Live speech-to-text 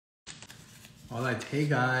All right, hey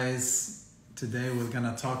guys. Today we're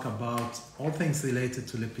gonna talk about all things related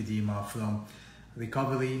to lipedema, from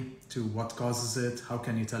recovery to what causes it, how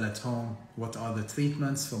can you tell at home, what are the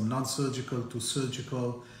treatments from non-surgical to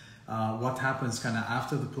surgical, what happens kind of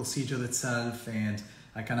after the procedure itself, and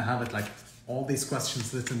I kind of have it like all these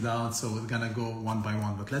questions written down, so we're gonna go one by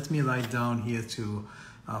one. But let me write down here to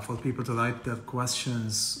for people to write their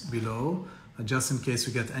questions below, just in case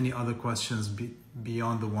we get any other questions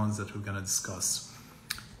beyond the ones that we're gonna discuss.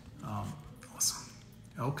 Awesome.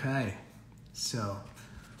 Okay, so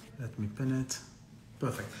let me pin it.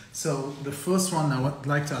 Perfect. So the first one I would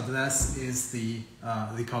like to address is the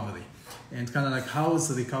recovery, and kind of like how is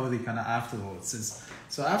the recovery kind of afterwards.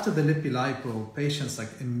 So after the LippyLipo, patients like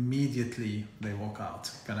immediately they walk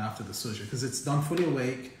out kind of after the surgery because it's done fully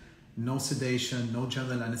awake, no sedation, no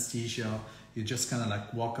general anesthesia. You just kind of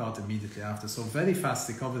like walk out immediately after. So very fast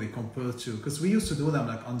recovery compared to, because we used to do them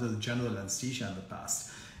like under the general anesthesia in the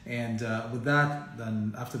past. And with that,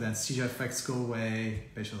 then after the anesthesia effects go away,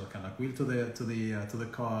 patients are kind of like wheeled to the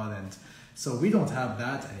car, and so we don't have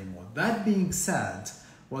that anymore. That being said,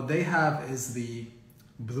 what they have is the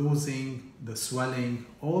bruising, the swelling,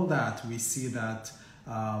 all that. We see that,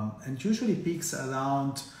 and usually peaks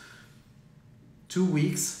around 2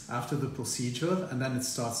 weeks after the procedure, and then it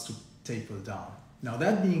starts to taper down. Now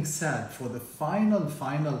that being said, for the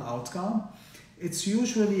final outcome, it's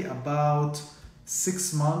usually about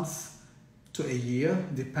 6 months to a year,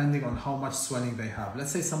 depending on how much swelling they have.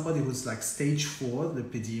 Let's say somebody who's like stage 4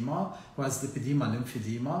 lipedema, who has lipedema,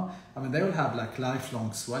 lymphedema, I mean, they will have like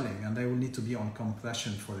lifelong swelling and they will need to be on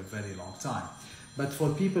compression for a very long time. But for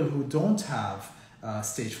people who don't have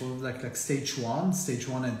stage 4, like stage 1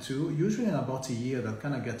 and 2, usually in about a year, they'll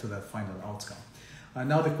kind of get to that final outcome.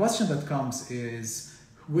 Now the question that comes is,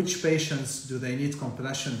 which patients do they need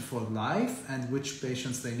compression for life, and which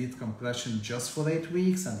patients they need compression just for 8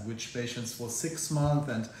 weeks, and which patients for 6 months,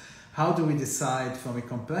 and how do we decide from a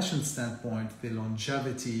compression standpoint the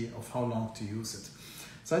longevity of how long to use it?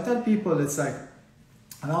 So I tell people it's like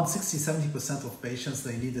around 60-70% of patients,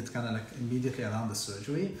 they need it kind of like immediately around the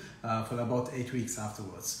surgery for about 8 weeks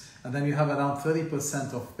afterwards. And then you have around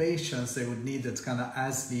 30% of patients, they would need it kind of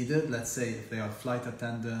as needed. Let's say if they are flight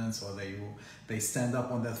attendants or they stand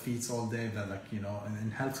up on their feet all day, they're like, you know,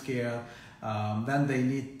 in healthcare, then they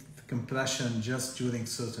need compression just during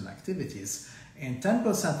certain activities. And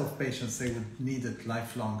 10% of patients, they would need it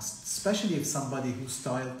lifelong, especially if somebody who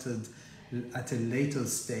started at a later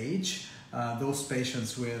stage. Those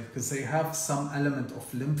patients because they have some element of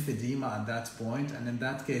lymphedema at that point, and in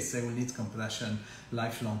that case they will need compression,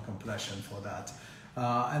 lifelong compression for that.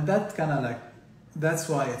 And that kind of like, that's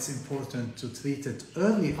why it's important to treat it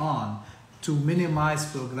early on to minimize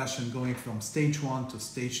progression going from stage 1 to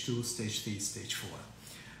stage 2, stage 3, stage 4.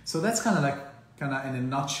 So that's kind of in a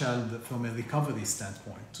nutshell from a recovery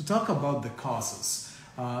standpoint. To talk about the causes,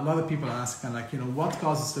 a lot of people ask kind of like, you know, what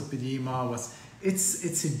causes lipedema?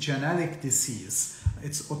 It's a genetic disease.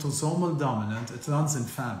 It's autosomal dominant. It runs in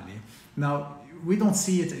family. Now, we don't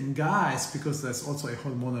see it in guys because there's also a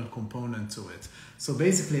hormonal component to it. So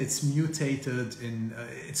basically, it's muted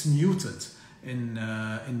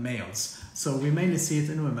in males. So we mainly see it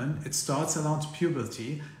in women. It starts around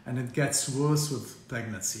puberty and it gets worse with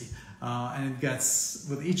pregnancy. And it gets,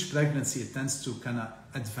 with each pregnancy, it tends to kind of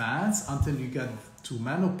advance until you get to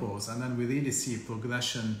menopause, and then we really see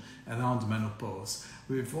progression around menopause.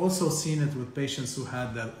 We've also seen it with patients who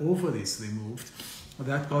had their ovaries removed.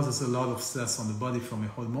 That causes a lot of stress on the body from a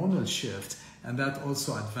hormonal shift, and that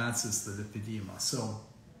also advances the lipedema. So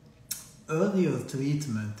earlier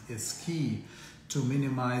treatment is key to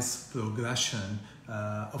minimize progression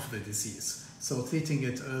of the disease. So treating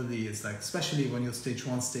it early is like, especially when you're stage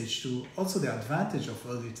 1, stage 2, also the advantage of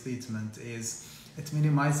early treatment is it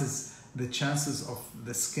minimizes the chances of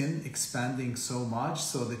the skin expanding so much,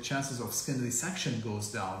 so the chances of skin resection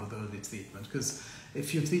goes down with early treatment. Because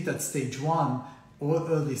if you treat at stage 1 or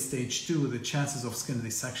early stage 2, the chances of skin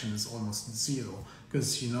resection is almost 0,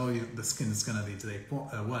 because you know the skin is going to redrape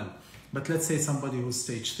well. But let's say somebody who's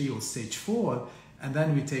stage 3 or stage 4, and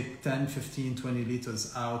then we take 10, 15, 20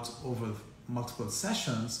 liters out over multiple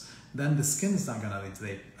sessions, then the skin is not going to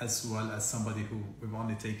redrape as well as somebody who we've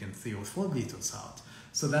only taken 3 or 4 liters out.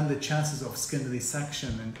 So then the chances of skin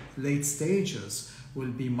resection in late stages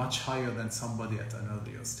will be much higher than somebody at an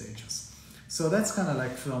earlier stages. So that's kind of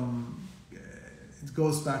like it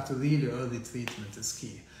goes back to really early treatment is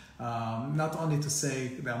key. Not only to say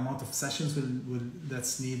the amount of sessions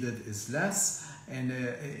that's needed is less, and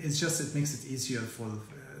it's just, it makes it easier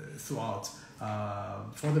throughout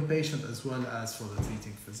for the patient as well as for the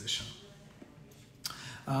treating physician.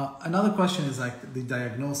 Another question is like the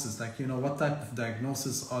diagnosis, like, you know, what type of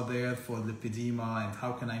diagnosis are there for lipedema and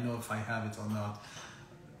how can I know if I have it or not?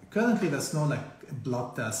 Currently, there's no like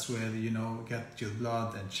blood test where, you know, get your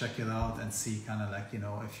blood and check it out and see kind of like, you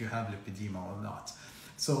know, if you have lipedema or not.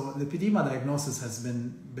 So lipedema diagnosis has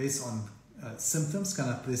been based on symptoms, kind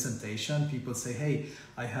of presentation. People say, hey,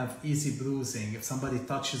 I have easy bruising. If somebody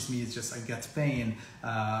touches me, it's just I get pain,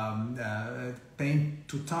 pain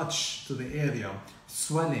to touch to the area,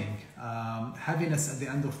 swelling, heaviness at the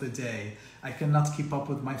end of the day. I cannot keep up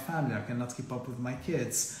with my family. I cannot keep up with my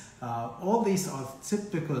kids. All these are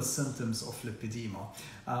typical symptoms of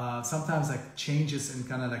lipedema. Sometimes like changes in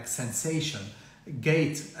kind of like sensation,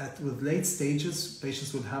 gait. With late stages,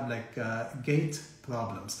 patients will have like gait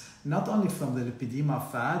problems, not only from the lipedema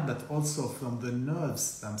fat, but also from the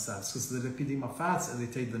nerves themselves, because the lipedema fats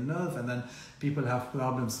irritate the nerve, and then people have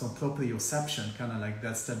problems from proprioception, kind of like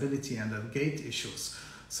that stability and the gait issues.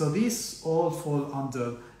 So these all fall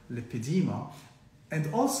under lipedema.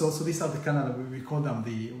 And also, so these are the kind of, we call them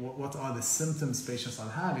what are the symptoms patients are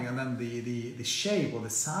having, and then the shape or the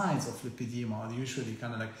signs of lipedema are usually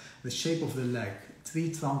kind of like the shape of the leg,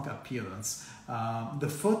 tree trunk appearance. The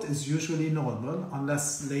foot is usually normal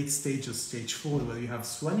unless late stages, stage 4, where you have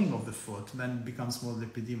swelling of the foot, then it becomes more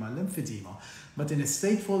lipedema, lymphedema. But in a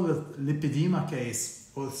straightforward lipedema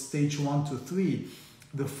case, or stage 1 to 3,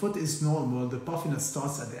 the foot is normal, the puffiness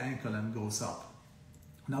starts at the ankle and goes up.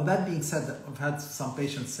 Now that being said, I've had some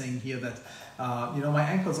patients saying here that, you know, my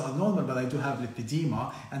ankles are normal, but I do have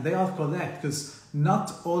lipedema, and they are correct, because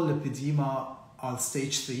not all lipedema are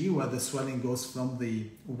stage 3, where the swelling goes from the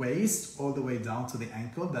waist all the way down to the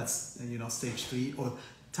ankle. That's, you know, stage 3, or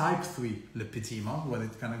type 3 lipedema, where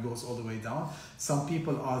it kind of goes all the way down. Some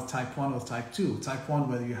people are type 1 or type 2. Type 1,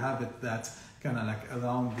 where you have it that kind of like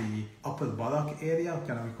around the upper buttock area,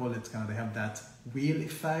 kind of we call it kind of, they have that wheel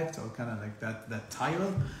effect, or kind of like that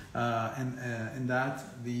tire, and that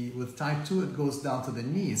with type 2 it goes down to the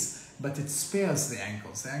knees, but it spares the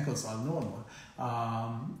ankles. The ankles are normal.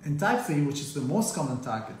 In type 3, which is the most common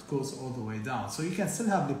type, it goes all the way down. So you can still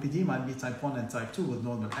have lipedema and be type 1 and type 2 with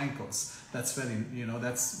normal ankles. That's very, you know,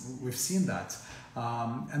 we've seen that.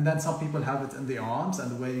 And then some people have it in the arms,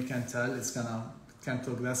 and the way you can tell is can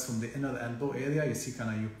progress from the inner elbow area. You see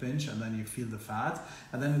kind of you pinch and then you feel the fat,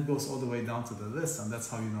 and then it goes all the way down to the wrist, and that's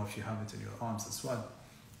how you know if you have it in your arms as well.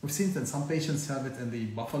 We've seen that some patients have it in the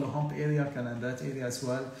buffalo hump area, kind of in that area as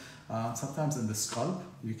well. Sometimes in the scalp,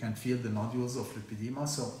 you can feel the nodules of lipedema.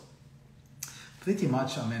 So pretty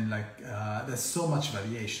much, I mean, like there's so much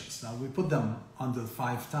variations. Now we put them under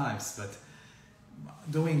 5 types, but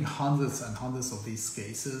doing hundreds and hundreds of these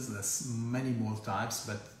cases, there's many more types,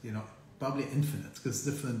 but you know, probably infinite, because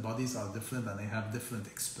different bodies are different and they have different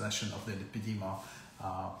expression of the lipedema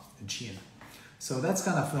gene. So that's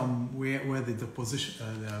kind of from where the deposition,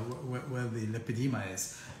 where the lipedema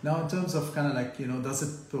is. Now in terms of kind of like, you know, does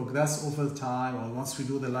it progress over time, or once we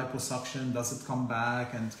do the liposuction, does it come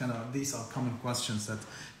back? And kind of these are common questions that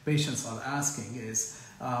patients are asking is,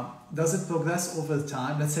 does it progress over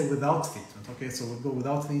time? Let's say without treatment, okay? So we'll go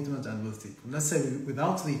without treatment and with treatment. Let's say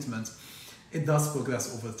without treatment, it does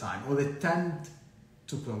progress over time, or it tends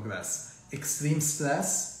to progress. Extreme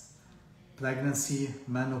stress, pregnancy,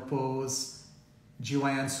 menopause,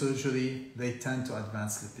 GYN surgery, they tend to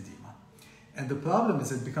advance lipedema. And the problem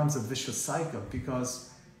is it becomes a vicious cycle, because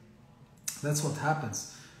that's what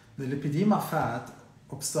happens. The lipedema fat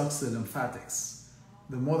obstructs the lymphatics.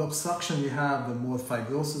 The more obstruction we have, the more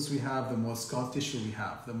fibrosis we have, the more scar tissue we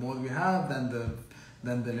have. The more we have,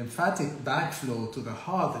 then the lymphatic backflow to the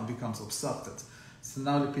heart, it becomes obstructed. So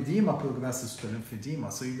now lipedema progresses to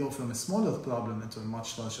lymphedema. So you go from a smaller problem into a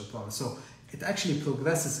much larger problem. So it actually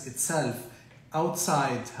progresses itself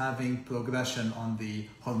outside having progression on the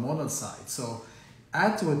hormonal side. So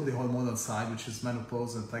add to it the hormonal side, which is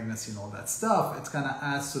menopause and pregnancy and all that stuff, it kind of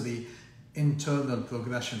adds to the internal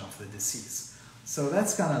progression of the disease. So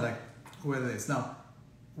that's kind of like where it is. Now,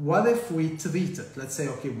 what if we treat it? Let's say,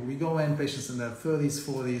 okay, we go in, patients in their 30s,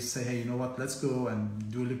 40s, say, hey, you know what, let's go and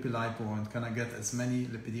do LippyLipo and kind of get as many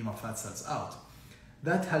lipedema fat cells out.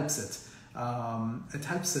 That helps it. It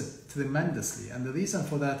helps it tremendously, and the reason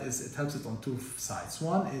for that is it helps it on 2 sides.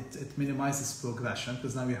 One, it minimizes progression,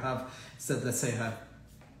 because now you have, instead, let's say, have,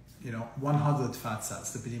 you know, 100 fat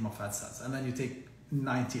cells, lipedema fat cells, and then you take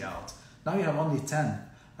 90 out. Now you have only 10,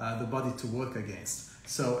 the body to work against.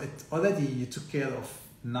 So it already, you took care of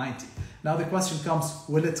 90. Now the question comes,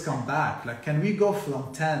 will it come back? Like, can we go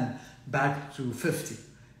from 10 back to 50?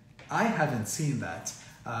 I haven't seen that.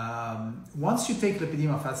 Once you take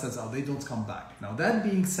lipedema fat cells out, they don't come back. Now that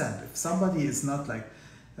being said, if somebody is not like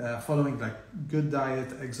following like good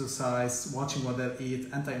diet, exercise, watching what they eat,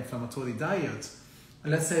 anti-inflammatory diet,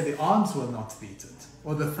 and let's say the arms were not treated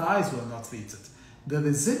or the thighs were not treated, the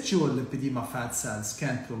residual lipedema fat cells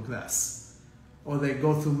can progress, or they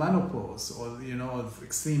go through menopause, or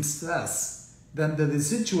extreme stress. Then the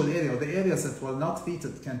residual area, or the areas that were not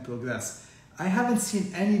treated, can progress. I haven't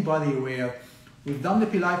seen anybody where we've done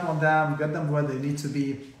LippyLipo on them, got them where they need to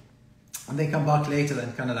be, and they come back later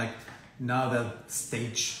and kind of like, now they're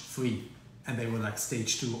stage 3, and they were like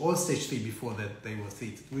stage 2 or stage 3 before that they were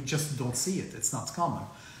treated. We just don't see it. It's not common.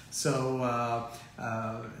 So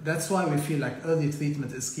that's why we feel like early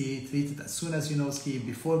treatment is key. Treat it as soon as you know is key,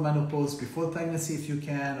 before menopause, before pregnancy if you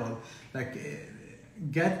can, or like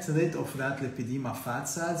get rid of that lipedema fat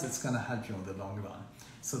cells. It's gonna help you in the long run.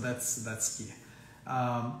 So that's key.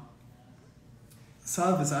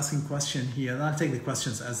 Salve is asking question here, and I'll take the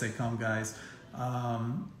questions as they come, guys.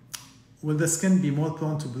 Will the skin be more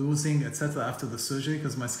prone to bruising, etc. after the surgery?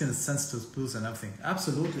 Because my skin is sensitive to bruise and everything.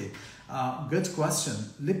 Absolutely. Good question.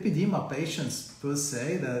 Lipedema patients per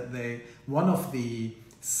se, one of the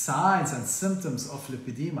signs and symptoms of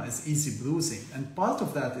lipedema is easy bruising. And part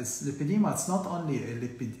of that is lipedema. It's not only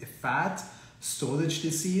a fat storage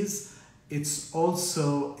disease, it's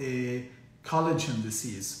also a collagen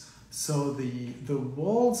disease. So the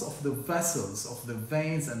walls of the vessels, of the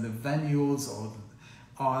veins and the venules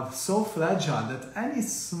are so fragile that any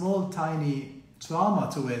small tiny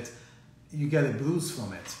trauma to it, you get a bruise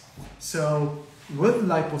from it. So with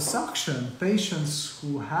liposuction, patients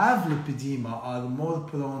who have lipedema are more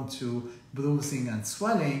prone to bruising and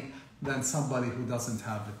swelling than somebody who doesn't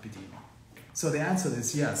have lipedema. So the answer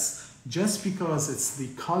is yes, just because it's a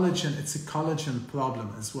collagen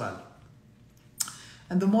problem as well.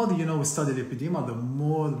 And the more we study lipedema, the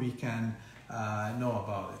more we can know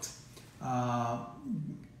about it.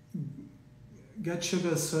 Get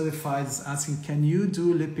Sugar Certified is asking, can you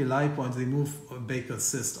do LippyLipo and remove a Baker's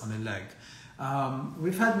cyst on a leg?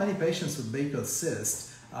 We've had many patients with Baker's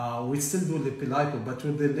cyst. We still do LippyLipo, but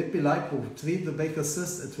with the LippyLipo treat the Baker's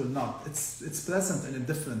cyst, it will not. It's present in a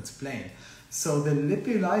different plane. So the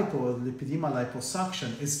LippyLipo, or lipedema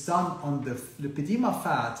liposuction, is done on the lipedema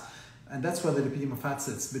fat, and that's where the lipedema fat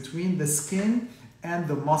sits, between the skin and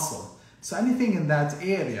the muscle. So anything in that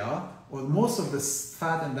area, or most of the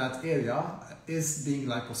fat in that area, is being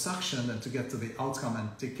liposuctioned and to get to the outcome and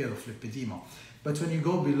take care of lipedema. But when you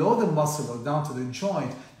go below the muscle or down to the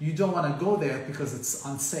joint, you don't want to go there because it's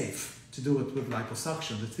unsafe to do it with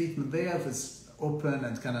liposuction. The treatment there is open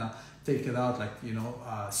and kind of take it out like,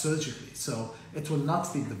 surgically. So it will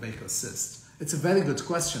not treat the Baker's cyst. It's a very good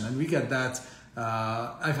question, and we get that.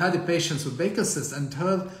 I've had a patient with Baker's cyst, and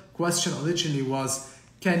her question originally was,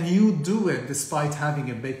 can you do it despite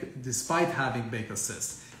having Baker's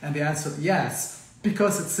cyst? And the answer, yes,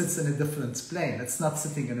 because it sits in a different plane. It's not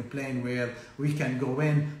sitting in a plane where we can go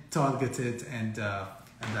in, target it, and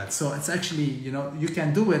that. So it's actually, you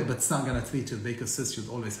can do it, but it's not going to treat your Baker's cyst.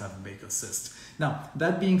 You'll always have a Baker's cyst. Now,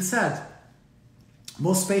 that being said,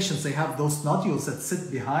 most patients, they have those nodules that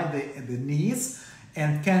sit behind the knees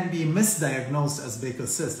and can be misdiagnosed as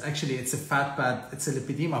Baker's cyst. Actually, it's a fat pad, it's a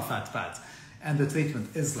lipedema fat pad, and the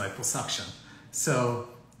treatment is liposuction. So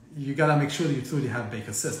you gotta make sure you truly have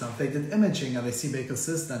Baker's cyst. Now, if they did imaging and they see Baker's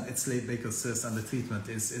cyst, then it's late Baker's cyst, and the treatment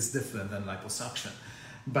is different than liposuction.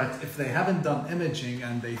 But if they haven't done imaging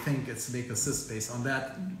and they think it's Baker's cyst based on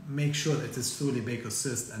that, make sure it is truly Baker's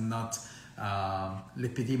cyst and not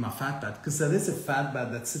lipedema fat pad, because there is a fat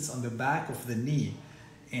pad that sits on the back of the knee,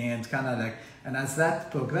 and and as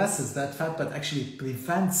that progresses, that fat pad actually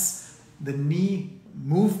prevents the knee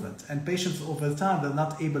movement, and patients over time, they're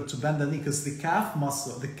not able to bend the knee because the calf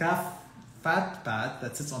muscle, the calf fat pad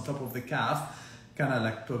that sits on top of the calf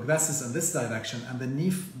progresses in this direction, and the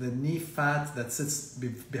knee fat that sits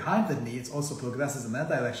behind the knee, it also progresses in that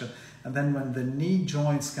direction. And then when the knee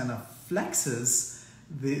joints flexes,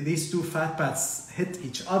 these two fat pads hit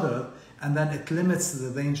each other, and then it limits the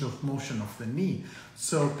range of motion of the knee.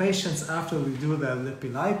 So patients, after we do their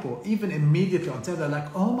LippyLipo, even immediately until they're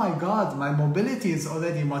like, oh my God, my mobility is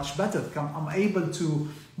already much better. I'm able to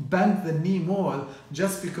bend the knee more,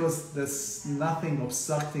 just because there's nothing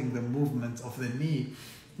obstructing the movement of the knee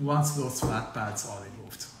once those fat pads are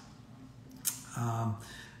removed.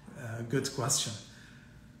 Good question.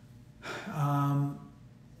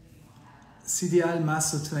 CDL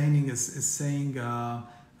Master Training is saying,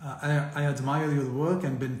 I admire your work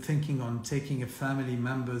and been thinking on taking a family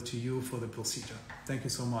member to you for the procedure. Thank you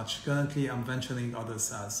so much. Currently, I'm venturing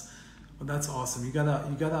others as. Well, that's awesome. You gotta,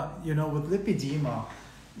 with lipedema,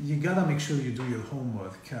 you gotta make sure you do your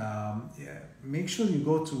homework. Make sure you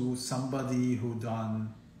go to somebody who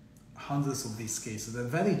done hundreds of these cases. They're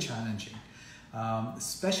very challenging,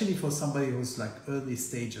 especially for somebody who's like early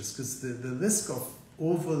stages, because the risk of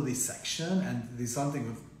over resection and resulting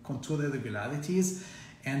with contour irregularities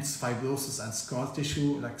and fibrosis and scar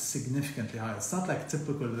tissue like significantly higher. It's not like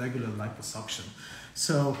typical regular liposuction.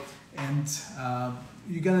 So, and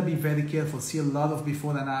you gotta be very careful. See a lot of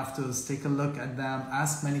before and afters. Take a look at them.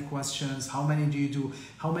 Ask many questions. How many do you do?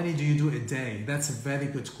 How many do you do a day? That's a very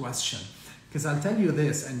good question. Because I'll tell you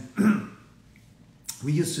this, and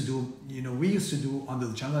we used to do under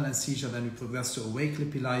the general anesthesia, then we progressed to awake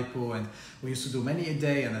LippyLipo, and we used to do many a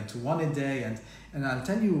day, and then to one a day, and I'll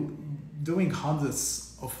tell you, doing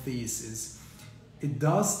hundreds of these it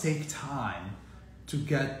does take time to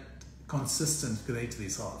get consistent great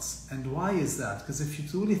results. And why is that? Because if you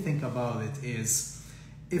truly think about it, is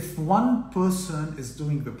if one person is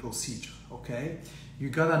doing the procedure, okay, you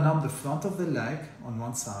gotta numb the front of the leg on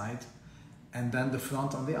one side and then the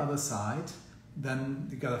front on the other side. Then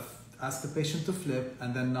you gotta ask the patient to flip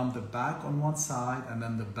and then numb the back on one side and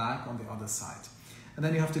then the back on the other side. And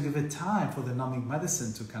then you have to give it time for the numbing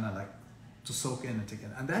medicine to kind of like to soak in and take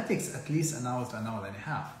in. And that takes at least an hour to an hour and a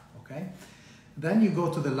half, okay? Then you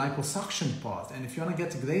go to the liposuction part, and if you want to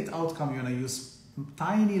get a great outcome, you want to use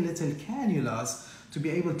tiny little cannulas to be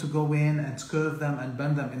able to go in and curve them and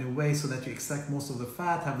bend them in a way so that you extract most of the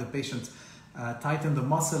fat, have the patient tighten the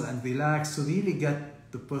muscle and relax to really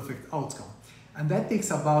get the perfect outcome. And that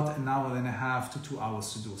takes about an hour and a half to 2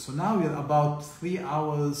 hours to do. So now you're about 3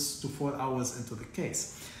 hours to 4 hours into the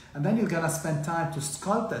case. And then you're gonna spend time to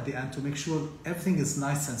sculpt at the end to make sure everything is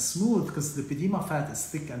nice and smooth, because the lipedema fat is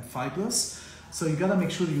thick and fibrous. So you gotta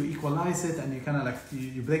make sure you equalize it, and you kind of like,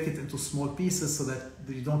 you break it into small pieces so that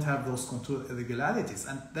you don't have those contour irregularities.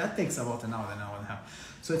 And that takes about an hour and a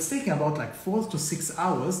half. So it's taking about like 4 to 6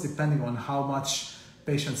 hours, depending on how much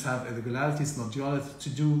patients have irregularities,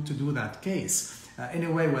 nodulity, to do that case. In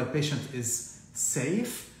a way where the patient is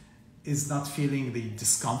safe, is not feeling the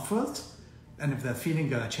discomfort, and if they're feeling,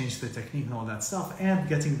 gotta change the technique and all that stuff, and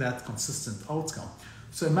getting that consistent outcome.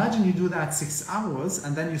 So imagine you do that 6 hours,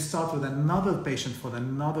 and then you start with another patient for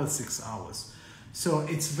another 6 hours. So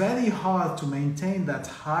it's very hard to maintain that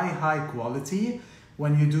high quality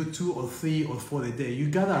when you do 2 or 3 or 4 a day. You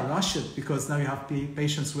gotta rush it, because now you have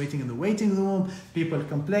patients waiting in the waiting room, people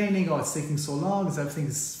complaining, oh, it's taking so long, everything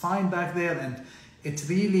is fine back there, and it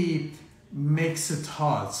really makes it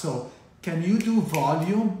hard. So can you do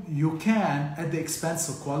volume? You can, at the expense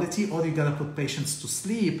of quality, or you gotta put patients to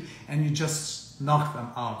sleep and you just knock them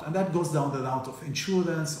out. And that goes down the route of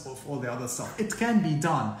insurance, of all the other stuff. It can be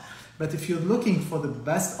done, but if you're looking for the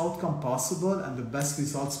best outcome possible and the best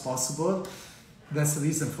results possible, that's the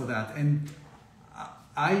reason for that. And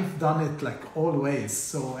I've done it like always.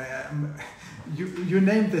 So you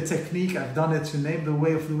name the technique, I've done it. You name the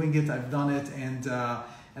way of doing it, I've done it. And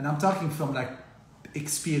I'm talking from like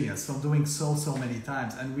experience, from doing so many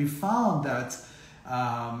times. And we found that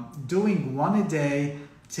doing one a day,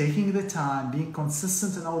 taking the time, being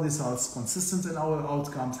consistent in our results, consistent in our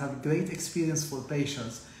outcomes, have a great experience for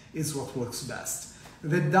patients is what works best.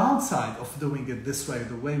 The downside of doing it this way,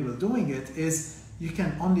 the way we're doing it, is you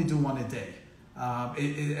can only do one a day.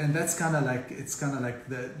 And that's kind of like, it's kind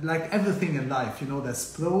of like everything in life, you know,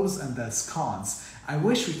 there's pros and there's cons. I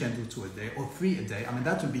wish we can do 2 a day or 3 a day. I mean,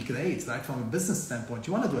 that would be great, right? From a business standpoint,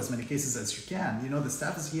 you want to do as many cases as you can. You know, the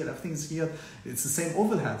staff is here, everything is here. It's the same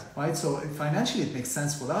overhead, right? So financially, it makes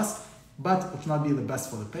sense for us, but it will not be the best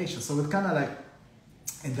for the patient. So we're kind of like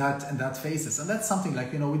in that phases. And that's something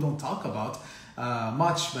like, you know, we don't talk about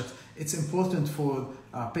much, but it's important for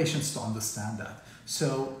patients to understand that.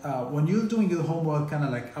 So when you're doing your homework, kind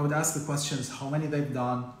of like, I would ask the questions, how many they've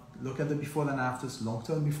done, look at the before and afters,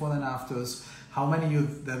 long-term before and afters, how many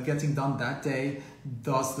they're getting done that day.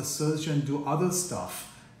 Does the surgeon do other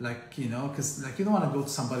stuff? Like, you know, because like you don't want to go to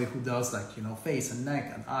somebody who does like, you know, face and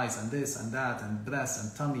neck and eyes and this and that and breast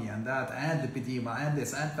and tummy and that and lipedema and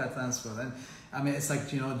this and fat transfer. And I mean, it's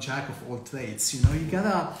like, you know, jack of all trades. You know,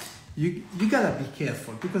 you gotta be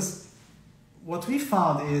careful, because what we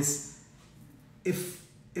found is if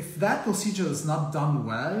that procedure is not done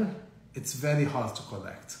well, it's very hard to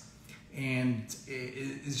correct. And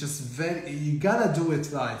it's just you gotta do it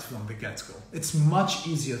right from the get-go. It's much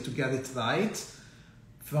easier to get it right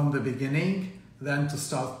from the beginning than to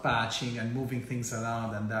start patching and moving things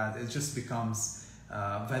around, and that it just becomes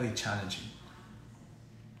very challenging.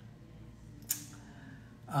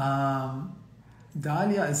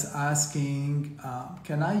 Dalia is asking,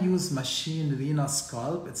 can I use machine Rena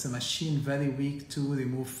Sculpt? It's a machine very weak to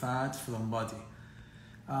remove fat from body.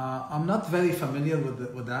 I'm not very familiar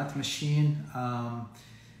with that machine.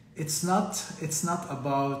 It's not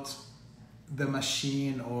about the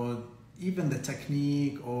machine or even the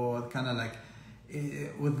technique, or kind of like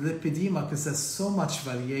with lipedema, because there's so much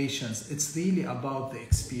variations, it's really about the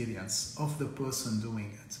experience of the person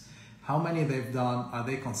doing it. How many they've done, are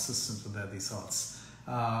they consistent with their results?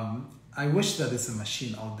 I wish there is a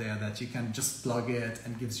machine out there that you can just plug it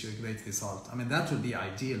and gives you a great result. I mean, that would be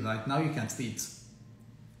ideal. Right now you can treat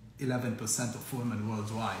 11% of women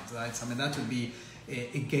worldwide, right? I mean, that would be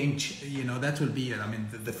a game, that will be, I mean,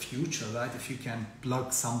 the future, right? If you can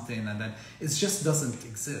plug something and then it just doesn't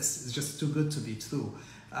exist. It's just too good to be true.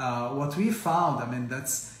 What we found, I mean,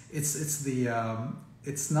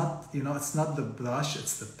 it's not the brush,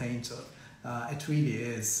 it's the painter. It really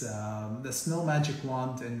is. There's no magic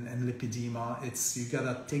wand in lipedema. You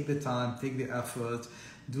gotta take the time, take the effort,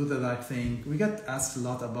 do the right thing. We get asked a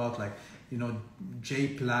lot about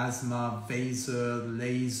J-plasma, vaser,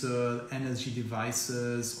 laser, energy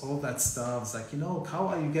devices, all that stuff. It's like, how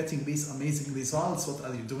are you getting these amazing results? What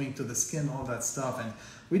are you doing to the skin? All that stuff. And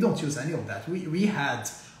we don't use any of that. We had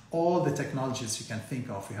all the technologies you can think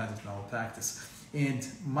of. We had it in our practice. And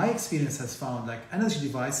my experience has found energy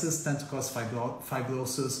devices tend to cause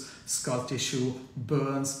fibrosis, scar tissue,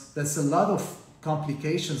 burns. There's a lot of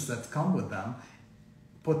complications that come with them.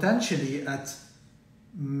 Potentially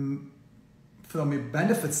from a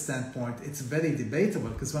benefit standpoint, it's very debatable,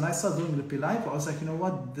 because when I started doing LippyLipo, I was like,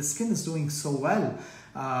 the skin is doing so well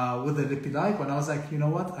with the LippyLipo. And I was like,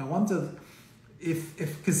 I wondered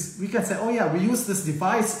because we can say, oh yeah, we use this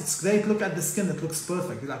device, it's great, look at the skin, it looks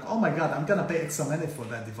perfect. You're like, oh my God, I'm gonna pay extra money for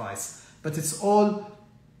that device. But it's all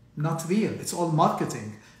not real, it's all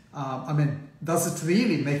marketing. I mean, does it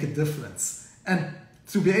really make a difference? And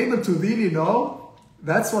to be able to really know,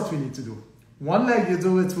 that's what we need to do. One leg you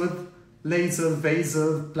do it with laser,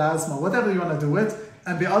 vaser, plasma, whatever you wanna do it,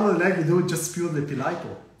 and the other leg you do it just pure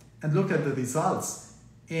LippyLipo. And look at the results.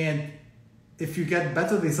 And if you get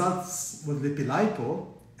better results with LippyLipo,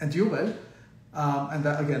 and you will, and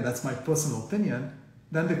again, that's my personal opinion,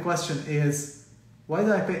 then the question is, why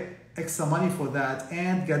did I pay extra money for that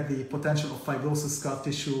and get the potential of fibrosis, scar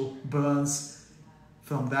tissue, burns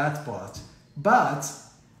from that part? But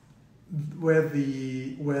where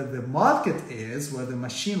the market is, where the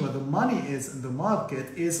money is in the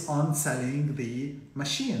market is on selling the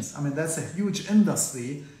machines. I mean, that's a huge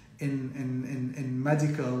industry in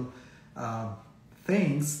medical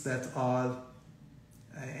things that are,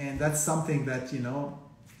 and that's something that you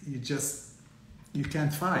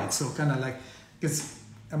can't fight. So kind of because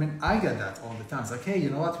I mean, I get that all the time. It's like, hey, you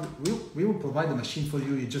know what, we will provide the machine for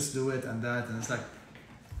you, you just do it and that, and it's like,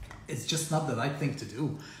 it's just not the right thing to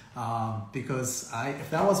do, because if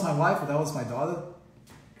that was my wife, if that was my daughter,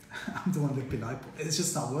 I'm doing LippyLipo. It's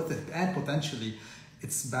just not worth it, and potentially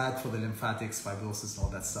it's bad for the lymphatics, fibrosis, and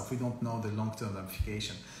all that stuff. We don't know the long-term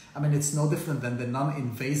ramification. I mean, it's no different than the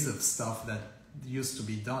non-invasive stuff that used to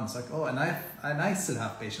be done. It's like, oh, and I still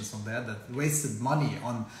have patients from there that wasted money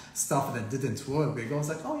on stuff that didn't work. They go, it's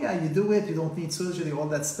like, oh yeah, you do it, you don't need surgery, all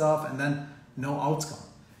that stuff, and then no outcome.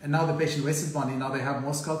 And now the patient wasted money, now they have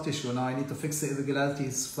more scar tissue, now I need to fix the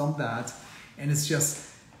irregularities from that. And it's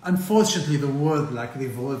just, unfortunately, the world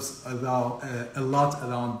revolves around, a lot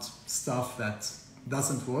around stuff that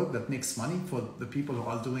doesn't work, that makes money for the people who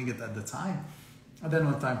are doing it at the time. And then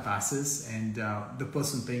when time passes, and the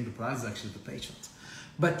person paying the price is actually the patient.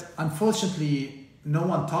 But unfortunately, no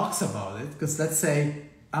one talks about it, because let's say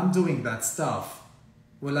I'm doing that stuff.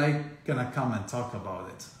 Well, I gonna come and talk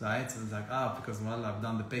about it, right? It's like, because, well, I've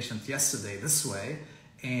done the patient yesterday this way,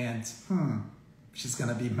 and she's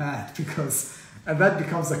gonna be mad because, and that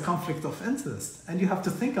becomes a conflict of interest. And you have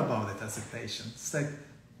to think about it as a patient. It's like,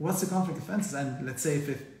 what's the conflict of interest? And let's say if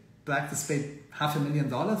a practice paid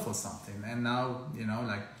 $500,000 for something, and now,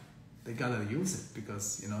 they gotta use it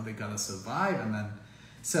because, they gotta survive. And then,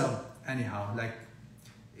 so anyhow,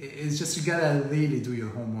 it's just, you gotta really do your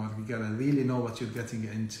homework. You gotta really know what you're getting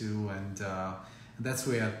into. And that's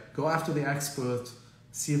where, go after the expert,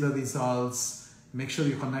 see the results, make sure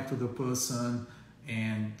you connect with the person,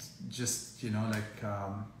 and just,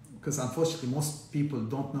 because unfortunately most people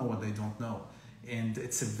don't know what they don't know. And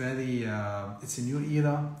it's a very, it's a new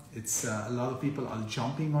era. It's a lot of people are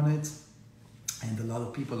jumping on it, and a lot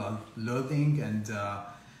of people are learning, and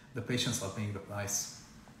the patients are paying the price.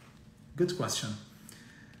 Good question.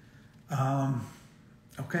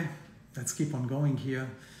 Okay, let's keep on going here.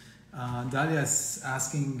 Dalia is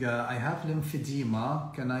asking, I have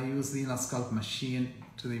lymphedema. Can I use the Scalp machine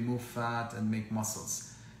to remove fat and make muscles?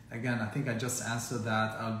 Again, I think I just answered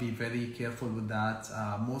that. I'll be very careful with that.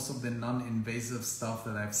 Most of the non-invasive stuff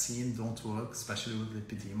that I've seen don't work, especially with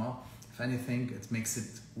lipedema. If anything, it makes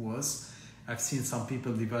it worse. I've seen some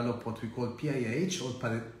people develop what we call PAH, or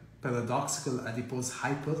paradoxical adipose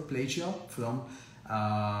hyperplasia, from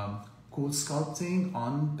cool sculpting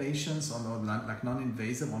on patients, on like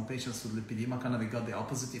non-invasive on patients with lipedema. Kind of they got the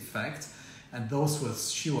opposite effect, and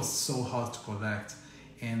she was so hard to correct.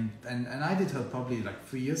 And I did her probably like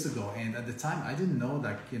 3 years ago, and at the time I didn't know,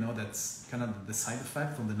 like, you know, that's kind of the side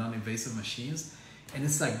effect from the non-invasive machines, and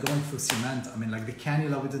it's like going through cement. I mean, like the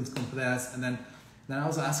cannula wouldn't compress, and then I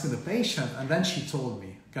was asking the patient, and then she told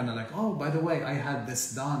me, kind of like, oh, by the way, I had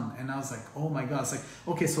this done, and I was like, oh my god. It's like,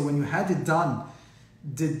 okay, so when you had it done,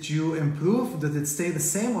 did you improve? Did it stay the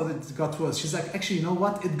same, or did it got worse? She's like, actually, you know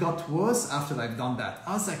what? It got worse after I've done that.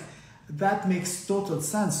 I was like, that makes total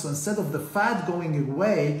sense. So instead of the fat going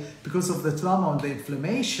away because of the trauma and the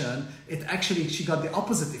inflammation, she got the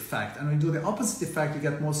opposite effect. And when you do the opposite effect, you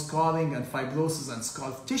get more scarring and fibrosis and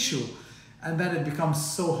scar tissue. And then it becomes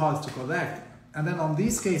so hard to correct. And then on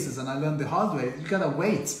these cases, and I learned the hard way, you gotta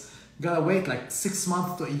wait. You gotta wait like 6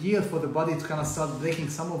 months to a year for the body to kind of start breaking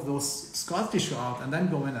some of those scar tissue out, and then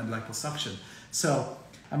go in and liposuction. So,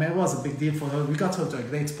 I mean, it was a big deal for her. We got her to a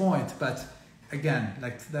great point, but again,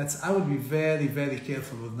 like I would be very, very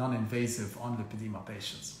careful with non-invasive on lipedema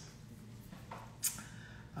patients.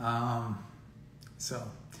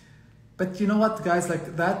 But you know what, guys,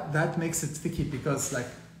 like that makes it tricky, because like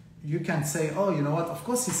you can say, oh, you know what, of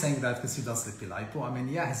course he's saying that because he does LippyLipo. I mean,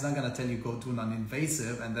 yeah, he's not gonna tell you go do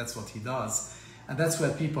non-invasive, and that's what he does. And that's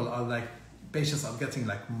where people are like, patients are getting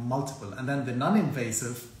like multiple. And then the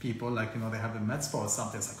non-invasive people, like, you know, they have a med spa or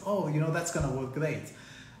something, it's like, oh, you know, that's gonna work great.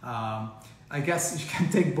 I guess you can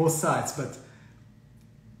take both sides, but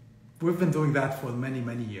we've been doing that for many,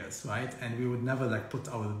 many years, right? And we would never like put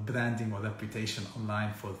our branding or reputation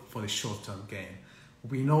online for a short-term gain.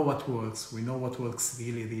 We know what works. We know what works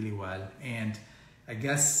really, really well. And I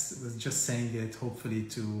guess we're just saying it hopefully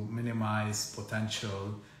to minimize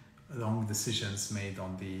potential wrong decisions made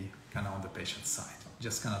on the patient side.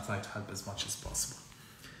 Just kind of try to help as much as possible.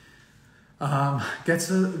 Get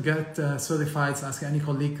certified, ask any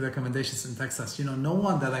colleague recommendations in Texas. You know, no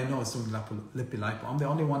one that I know is doing LippyLipo. I'm the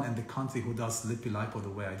only one in the country who does LippyLipo the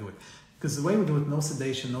way I do it. Because the way we do it, no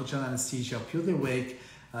sedation, no general anesthesia, purely awake,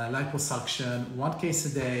 liposuction, 1 case a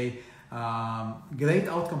day, great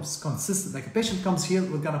outcomes, consistent. Like a patient comes here,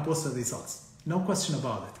 we're gonna post the results. No question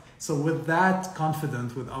about it. So with that,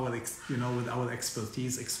 confident with our, with our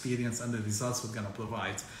expertise, experience, and the results we're gonna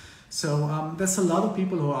provide. So there's a lot of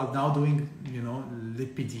people who are now doing,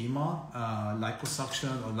 lipedema,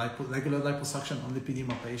 liposuction, or regular liposuction on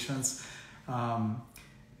lipedema patients.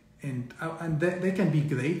 And they can be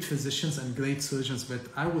great physicians and great surgeons, but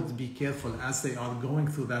I would be careful as they are going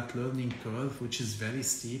through that learning curve, which is very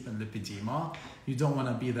steep in lipedema. You don't want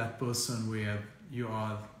to be that person where you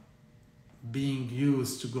are being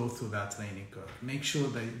used to go through that training curve. Make sure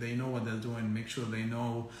they know what they're doing. Make sure they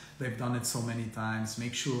know they've done it so many times.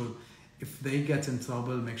 Make sure if they get in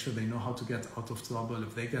trouble, make sure they know how to get out of trouble.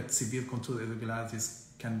 If they get severe contour irregularities,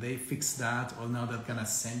 can they fix that? Or now they're gonna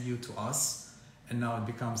send you to us, and now it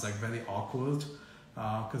becomes like very awkward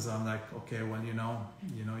because I'm like, okay, well,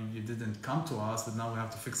 you didn't come to us, but now we have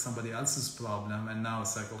to fix somebody else's problem, and now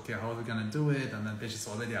it's like, okay, how are we gonna do it? And then patients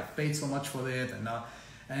already have paid so much for it, and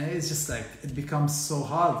it's just like, it becomes so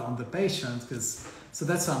hard on the patient, so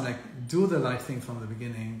that's why I'm like, do the right thing from the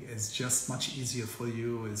beginning. It's just much easier for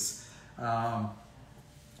you. It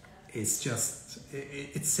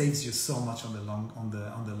saves you so much on the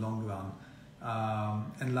long run.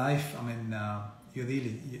 In life, I mean,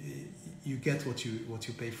 you get what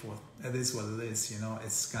you pay for. It is what it is.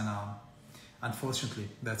 It's unfortunately,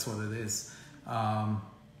 that's what it is.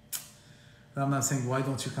 I'm not saying, why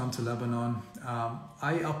don't you come to Lebanon?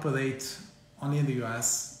 I operate only in the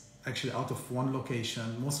US, actually out of one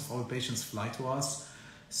location. Most of our patients fly to us.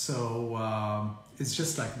 So it's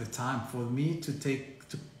just like the time for me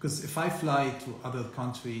because if I fly to other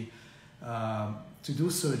country to do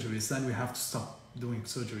surgeries, then we have to stop doing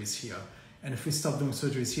surgeries here. And if we stop doing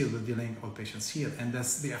surgeries here, we're delaying our patients here. And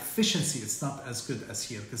that's the efficiency. It's not as good as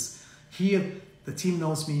here, because here the team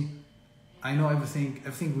knows me. I know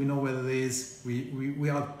everything we know where it is. We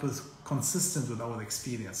are consistent with our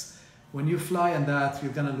experience. When you fly and that,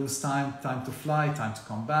 you're gonna lose time to fly, time to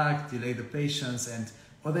come back, delay the patients, and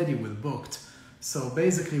already we're booked. So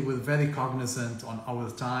basically we're very cognizant on our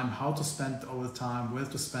time, how to spend our time, where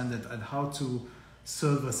to spend it, and how to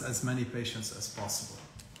service as many patients as possible.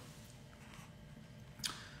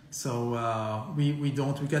 So we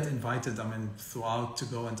get invited, throughout to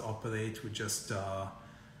go and operate. We just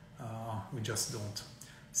don't.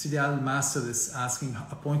 CDL Master is asking,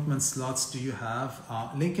 appointment slots do you have?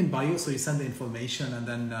 Link in bio, so you send the information, and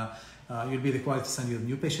then You'll be required to send your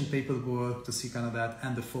new patient paperwork to see kind of that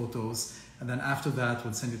and the photos. And then after that,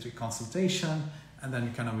 we'll send you to a consultation, and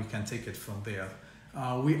then we can take it from there.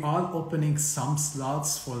 We are opening some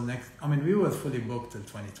slots for next, we were fully booked till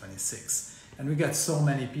 2026. And we get so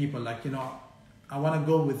many people like, I want to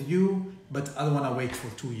go with you, but I don't want to wait for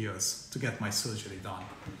 2 years to get my surgery done.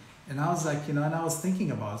 And I was like, and I was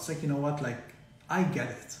thinking about it. It's like, you know what, like, I get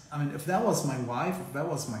it. If that was my wife, if that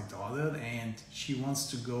was my daughter, and she wants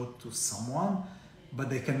to go to someone, but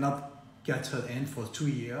they cannot get her in for 2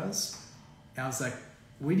 years, and I was like,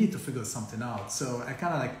 we need to figure something out. So I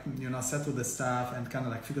kind of sat with the staff and kind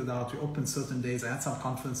of figured out, we opened certain days. I had some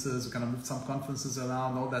conferences, we kind of moved some conferences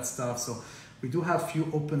around, all that stuff. So we do have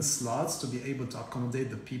few open slots to be able to accommodate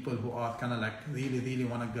the people who are kind of really, really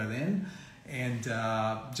want to get in, and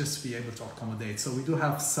just be able to accommodate. So we do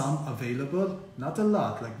have some available, not a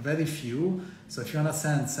lot, like very few. So if you want to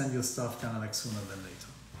send your stuff kind of sooner than later.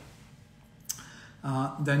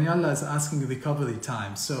 Daniela is asking recovery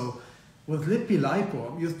time. So with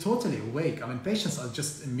LippyLipo, you're totally awake. Patients are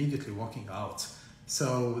just immediately walking out.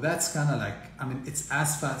 So that's kind of it's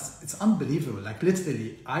as fast, it's unbelievable. Like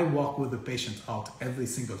literally, I walk with the patient out every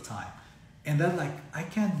single time. And then I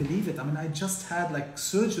can't believe it. I just had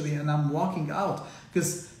surgery and I'm walking out,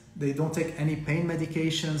 because they don't take any pain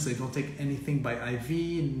medications. They don't take anything by IV,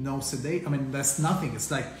 no sedate. That's nothing. It's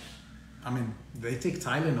they take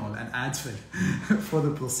Tylenol and Advil for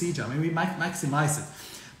the procedure. We maximize it.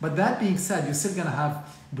 But that being said, you're still gonna have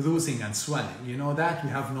bruising and swelling. That we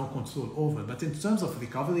have no control over. But in terms of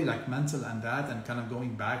recovery, like mental and that, and kind of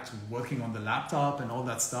going back to working on the laptop and all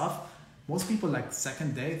that stuff, most people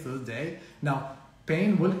second day, third day. Now,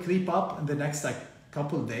 pain will creep up in the next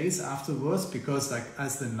couple days afterwards, because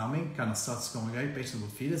as the numbing kind of starts going away, patient will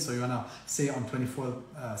feel it. So you wanna stay on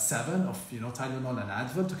 24/7 of Tylenol and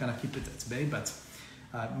Advil to kind of keep it at bay. But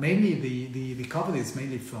mainly the recovery is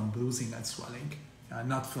mainly from bruising and swelling,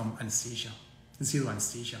 not from anesthesia, zero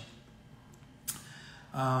anesthesia.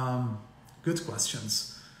 Good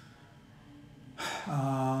questions.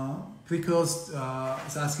 Because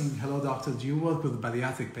is asking, hello doctor, do you work with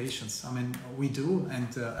bariatric patients? We do, and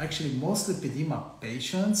actually most lipedema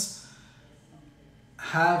patients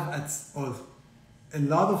have, or a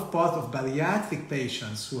lot of part of bariatric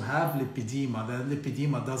patients who have lipedema, their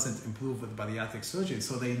lipedema doesn't improve with bariatric surgery.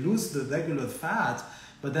 So they lose the regular fat,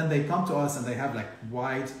 but then they come to us and they have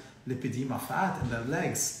wide lipedema fat in their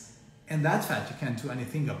legs. And that fat you can't do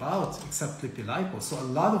anything about except LippyLipo. So a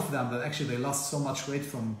lot of them that actually they lost so much weight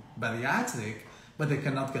from bariatric, but they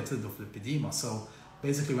cannot get rid of lipedema. So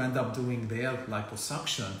basically we end up doing their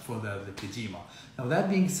liposuction for their lipedema. Now that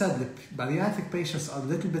being said, bariatric patients are a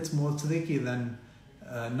little bit more tricky than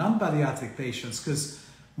non-bariatric patients, because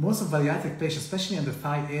most of bariatric patients, especially in the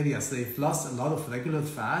thigh areas, they've lost a lot of regular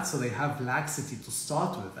fat, so they have laxity to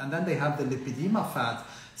start with. And then they have the lipedema fat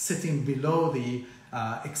sitting below the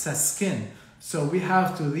excess skin. So we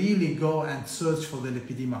have to really go and search for the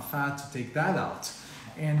lipedema fat to take that out.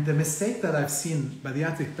 And the mistake that I've seen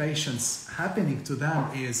bariatric patients happening to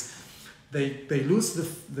them is they lose the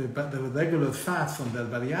regular fat from their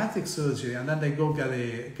bariatric surgery, and then they go get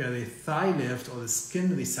a thigh lift or a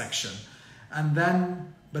skin resection. And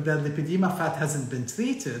then, but their lipedema fat hasn't been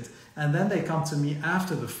treated, and then they come to me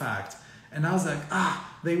after the fact. And I was like,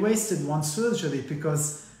 they wasted one surgery,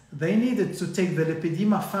 because they needed to take the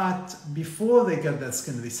lipedema fat before they got that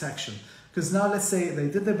skin resection. Because now let's say they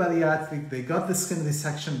did the bariatric, they got the skin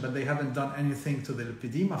resection, but they haven't done anything to the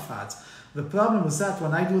lipedema fat. The problem is that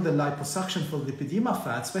when I do the liposuction for lipedema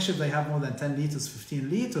fat, especially if they have more than 10 liters, 15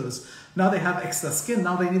 liters, now they have extra skin,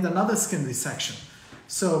 now they need another skin resection.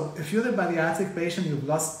 So if you're a bariatric patient, you've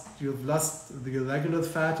lost your regular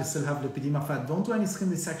fat, you still have lipedema fat, don't do any skin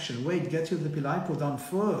resection. Wait, get your LippyLipo done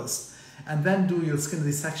first, and then do your skin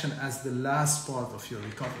resection as the last part of your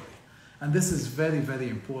recovery. And this is very, very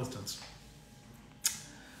important.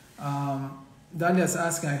 Dalia is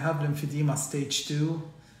asking, I have lymphedema stage 2.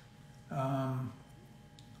 I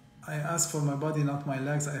ask for my body, not my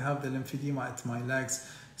legs. I have the lymphedema at my legs.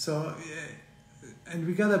 So, and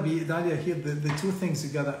we gotta be, Dalia, here, the two things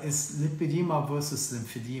you gotta, is lipedema versus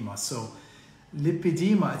lymphedema. So,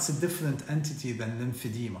 lipedema, it's a different entity than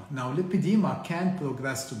lymphedema. Now, lipedema can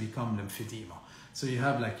progress to become lymphedema. So you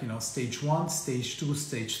have stage 1, stage 2,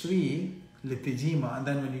 stage 3, lipedema, and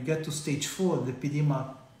then when you get to stage 4,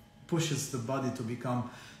 lipedema pushes the body to become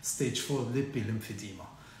stage 4 lymphedema.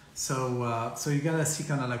 So, so you gotta see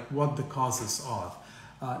kind of what the causes are.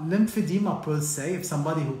 Lymphedema per se, if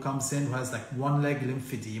somebody who comes in who has one leg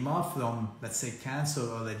lymphedema from, let's say, cancer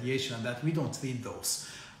or radiation, and that, we don't treat those.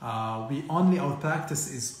 Our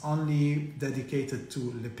practice is only dedicated to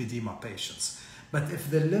lipedema patients. But if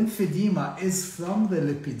the lymphedema is from the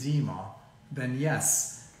lipedema, then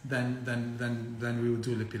yes, then we will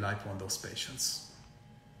do LippyLipo on those patients.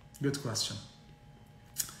 Good question.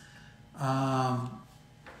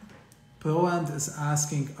 Proand is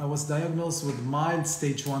asking, I was diagnosed with mild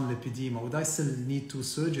stage 1 lipedema. Would I still need 2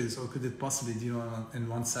 surgeries, or could it possibly be done in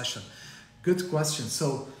one session? Good question.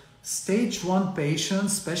 So stage 1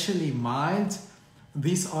 patients, especially mild,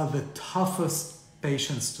 these are the toughest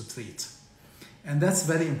patients to treat. And that's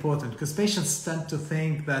very important, because patients tend to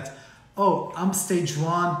think that, oh, I'm stage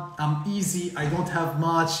 1, I'm easy, I don't have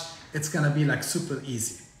much, it's gonna be like super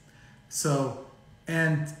easy. So,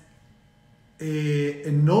 and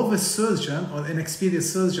a novice surgeon or an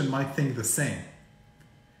experienced surgeon might think the same.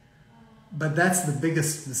 But that's the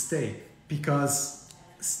biggest mistake, because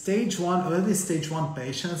stage 1, early stage 1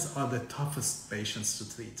 patients are the toughest patients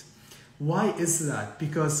to treat. Why is that?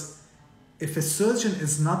 Because if a surgeon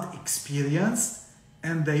is not experienced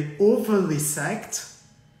and they over resect,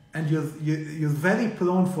 and you're very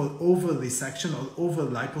prone for over resection or over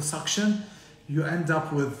liposuction, you end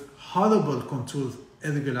up with horrible contour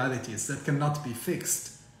irregularities that cannot be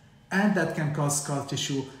fixed, and that can cause scar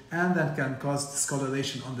tissue, and that can cause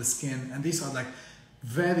discoloration on the skin, and these are like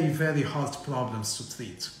very, very hard problems to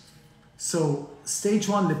treat. So stage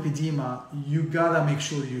 1 lipedema, you gotta make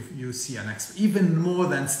sure you see an expert, even more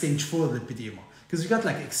than stage 4 lipedema, because you got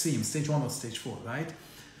like extreme, stage 1 or stage 4, right?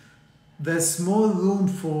 There's more room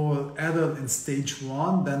for error in stage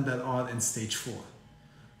 1 than there are in stage 4.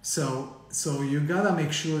 So you gotta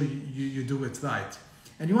make sure you do it right.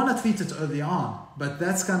 And you wanna treat it early on, but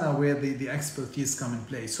that's kind of where the expertise come in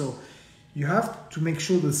play. So you have to make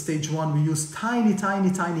sure that stage 1, we use tiny,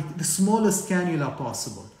 the smallest cannula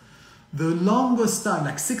possible. The longest time,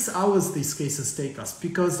 like 6 hours these cases take us,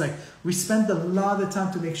 because like we spend a lot of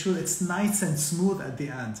time to make sure it's nice and smooth at the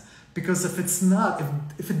end. Because if it's not,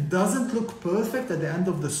 if it doesn't look perfect at the end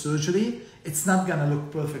of the surgery, it's not gonna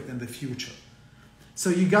look perfect in the future. So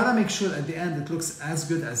you gotta make sure at the end it looks as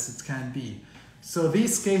good as it can be. So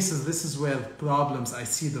these cases, this is where problems I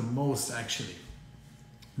see the most actually.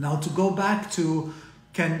 Now to go back to,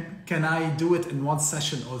 can I do it in one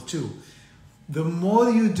session or 2? The more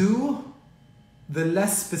you do, the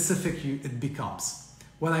less specific it becomes.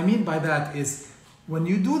 What I mean by that is, when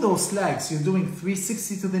you do those legs, you're doing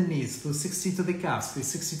 360 to the knees, 360 to the calves,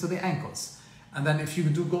 360 to the ankles. And then if you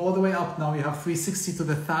do go all the way up, now you have 360 to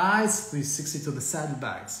the thighs, 360 to the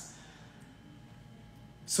saddlebags.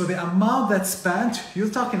 So the amount that's spent, you're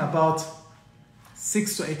talking about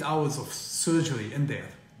 6 to 8 hours of surgery in there,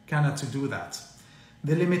 kind of to do that.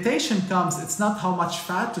 The limitation comes, it's not how much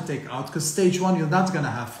fat to take out, because stage 1, you're not gonna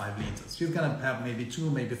have 5 liters. You're gonna have maybe 2,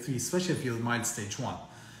 maybe 3, especially if you're mild stage 1.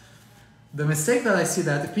 The mistake that I see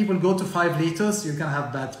that if people go to 5 liters, you're gonna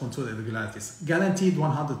have bad contour irregularities, guaranteed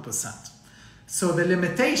 100%. So the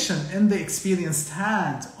limitation in the experienced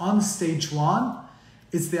hand on stage 1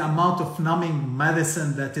 is the amount of numbing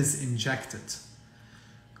medicine that is injected.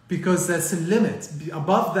 Because there's a limit.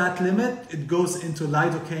 Above that limit, it goes into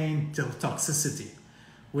lidocaine toxicity,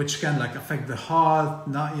 which can like affect the heart,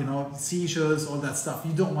 seizures, all that stuff.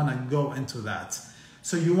 You don't wanna go into that.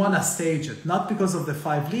 So you wanna stage it, not because of the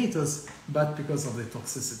 5 liters, but because of the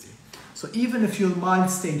toxicity. So even if you're mild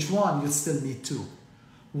stage 1, you still need 2.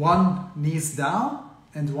 1 knees down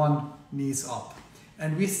and 1 knees up.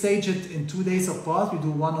 And we stage it in 2 days apart. We do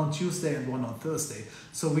 1 on Tuesday and 1 on Thursday.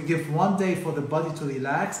 So we give 1 day for the body to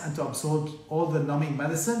relax and to absorb all the numbing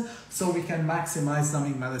medicine, so we can maximize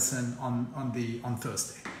numbing medicine on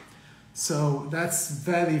Thursday. So that's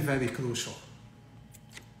very, very crucial.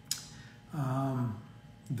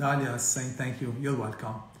 Dalia is saying thank you. You're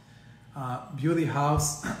welcome. Beauty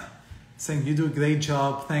House saying you do a great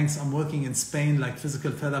job. Thanks. I'm working in Spain like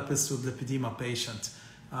physical therapist with lipedema patient.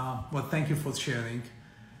 Well, thank you for sharing.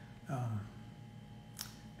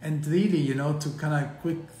 And really, to kind of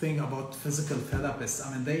quick thing about physical therapists,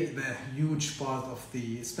 I mean, they're a huge part of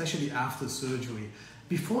especially after surgery,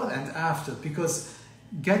 before and after, because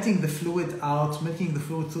getting the fluid out, making the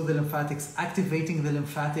fluid through the lymphatics, activating the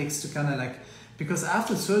lymphatics to kind of like, because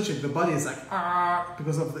after surgery, the body is like,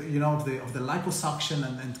 because of the, of the liposuction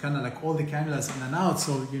and kind of like all the cannulas in and out.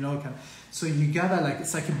 So, so you gotta like,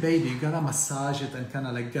 it's like a baby, you gotta massage it and kind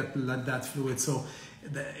of like let that fluid. So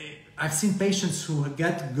I've seen patients who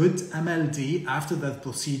get good MLD after that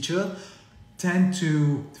procedure tend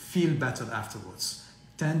to feel better afterwards,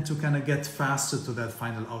 tend to kind of get faster to that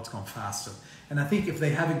final outcome faster. And I think if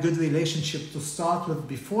they have a good relationship to start with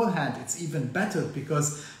beforehand, it's even better,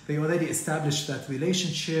 because they already established that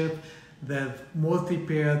relationship. they're more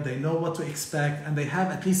prepared, they know what to expect, and they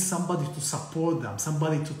have at least somebody to support them,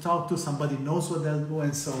 somebody to talk to, somebody knows what they're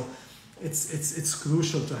doing. So it's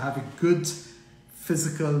crucial to have a good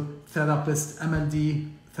physical therapist,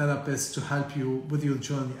 MLD therapist, to help you with your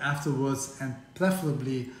journey afterwards, and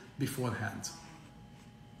preferably beforehand.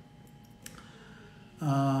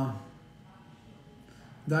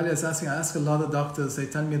 Dalia is asking, I ask a lot of doctors, they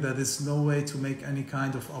tell me there is no way to make any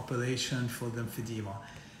kind of operation for lymphedema.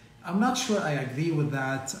 I'm not sure I agree with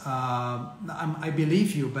that. I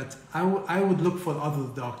believe you, but I would look for other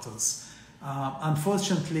doctors.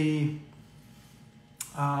 Unfortunately,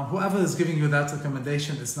 whoever is giving you that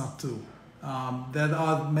recommendation is not true. There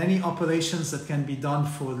are many operations that can be done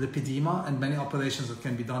for lipedema, and many operations that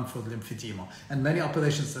can be done for lymphedema, and many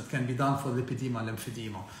operations that can be done for lipedema,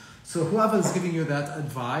 lymphedema. So whoever is giving you that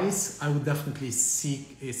advice, I would definitely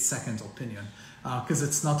seek a second opinion, because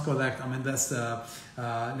it's not correct. I mean, there's the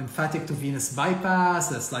lymphatic to venous bypass,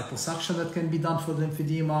 there's liposuction that can be done for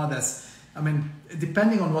lymphedema,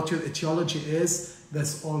 depending on what your etiology is,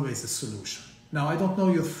 there's always a solution. Now, I don't know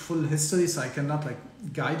your full history, so I cannot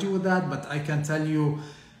guide you with that, but I can tell you,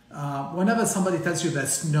 whenever somebody tells you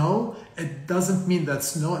there's no, it doesn't mean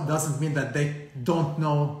that's no, it doesn't mean that they don't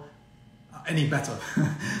know any better.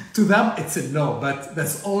 To them, it's a no, but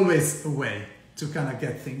there's always a way to kind of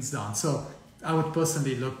get things done. So I would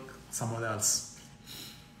personally look somewhere else.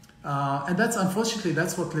 And that's, unfortunately,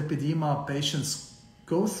 that's what lipedema patients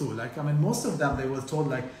go through. Most of them, they were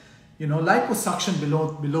told liposuction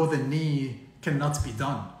below the knee cannot be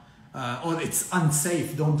done, or it's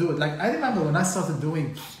unsafe, don't do it. I remember when I started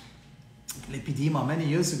doing lipedema many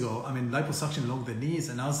years ago, liposuction along the knees,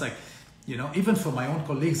 and I was like, even for my own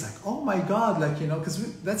colleagues, oh my God,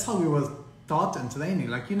 because that's how we were taught in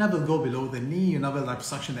training. You never go below the knee, you never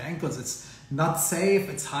liposuction the ankles, it's not safe,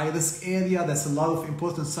 it's high risk area, there's a lot of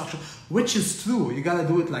important suction, which is true. You gotta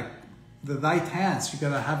do it the right hands, you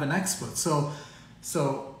gotta have an expert. So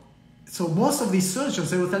most of these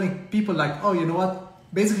surgeons, they were telling people oh, you know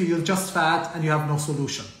what? Basically, you're just fat and you have no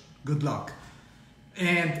solution. Good luck.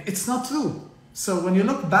 And it's not true. So when you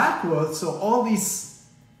look backwards, so all these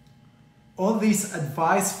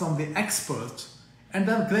advice from the expert, and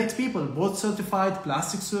they're great people, both certified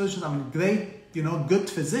plastic surgeons, great, good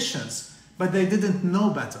physicians, but they didn't know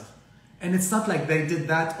better. And it's not like they did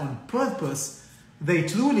that on purpose. They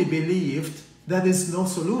truly believed there is no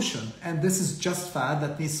solution, and this is just fat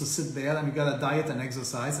that needs to sit there, and you gotta diet and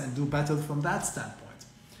exercise and do better from that standpoint.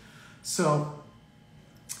 So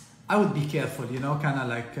I would be careful,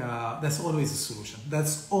 there's always a solution.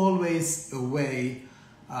 There's always a way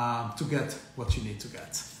to get what you need to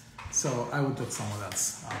get. So I would look somewhere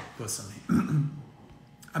else, personally.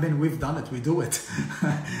 We've done it, we do it.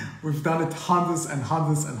 We've done it hundreds and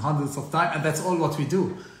hundreds and hundreds of times, and that's all what we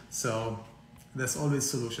do. So there's always a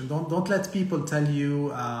solution. Don't let people tell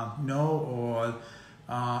you no, or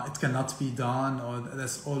it cannot be done, or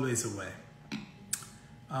there's always a way.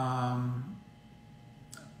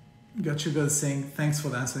 Got Sugar saying, thanks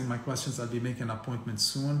for answering my questions. I'll be making an appointment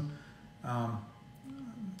soon.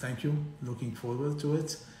 Thank you. Looking forward to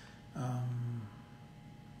it.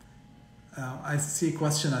 I see a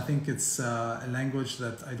question. I think it's a language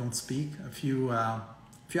that I don't speak. If you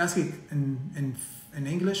ask it in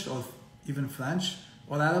English or even French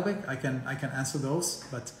or Arabic, I can answer those.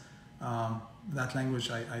 But that language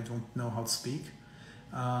I don't know how to speak.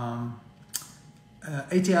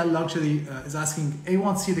 ATL Luxury is asking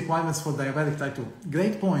A1C requirements for diabetic type 2.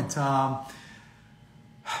 Great point.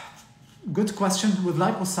 Good question. With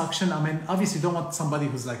liposuction, obviously you don't want somebody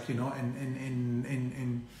who's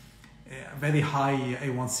in very high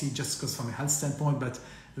A1C just because from a health standpoint, but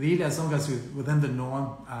really as long as you're within the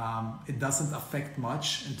norm, it doesn't affect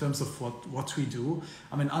much in terms of what we do.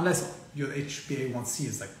 Unless your HbA1c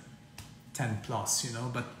is 10 plus,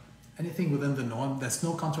 but anything within the norm, there's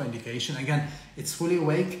no contraindication. Again, it's fully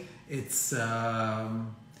awake. It's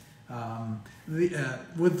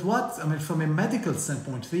with what, from a medical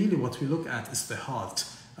standpoint, really what we look at is the heart,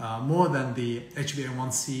 more than the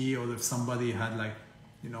HbA1c, or if somebody had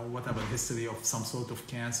whatever history of some sort of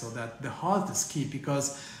cancer, that the heart is key,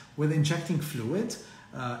 because we're injecting fluid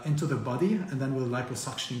into the body, and then we're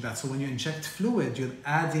liposuctioning that. So when you inject fluid, you're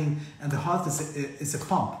adding, and the heart is a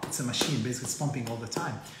pump, it's a machine, basically it's pumping all the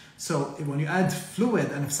time. So when you add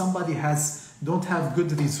fluid, and if somebody don't have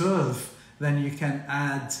good reserve, then you can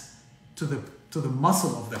add to the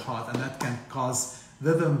muscle of the heart, and that can cause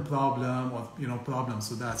rhythm problem or problems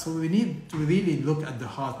with that. So we need to really look at the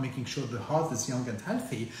heart, making sure the heart is young and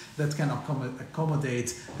healthy, that can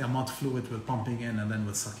accommodate the amount of fluid we're pumping in and then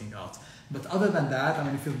we're sucking out. But other than that, I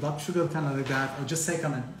mean, if your blood sugar kind of like that, or just say,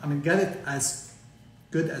 get it as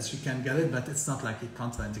good as you can get it, but it's not like a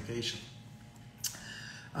contraindication.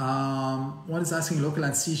 One is asking local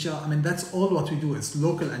anesthesia. I mean, that's all what we do is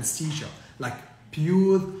local anesthesia, like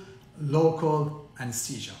pure local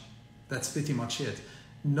anesthesia. That's pretty much it.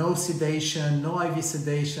 No sedation, no IV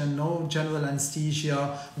sedation, no general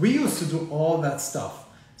anesthesia. We used to do all that stuff.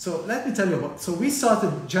 So let me tell you about, so we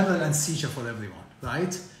started general anesthesia for everyone,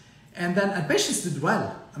 right? And patients did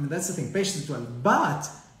well. I mean, that's the thing, patients did well, but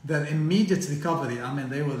their immediate recovery, I mean,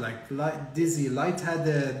 they were like dizzy,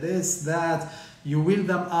 lightheaded, this, that. You wheel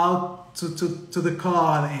them out to the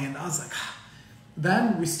car, and I was like,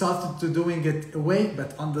 then we started to doing it awake,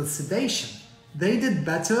 but under sedation. They did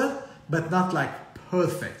better, but not like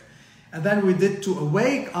perfect. And then we did to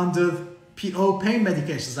awake under PO pain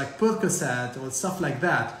medications like Percocet or stuff like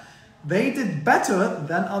that. They did better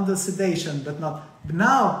than under sedation, but not.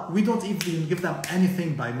 Now we don't even give them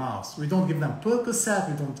anything by mouth. We don't give them Percocet,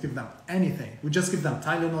 we don't give them anything. We just give them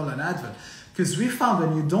Tylenol and Advil. Because we found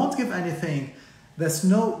when you don't give anything,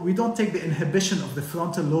 we don't take the inhibition of the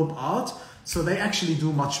frontal lobe out, so they actually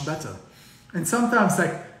do much better. And sometimes,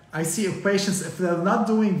 like, I see patients, if they're not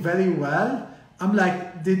doing very well, I'm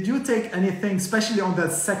like, did you take anything, especially on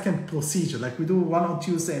that second procedure? Like, we do one on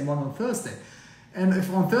Tuesday and one on Thursday. And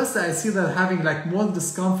if on Thursday I see they're having like more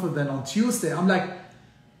discomfort than on Tuesday, I'm like,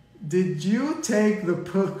 did you take the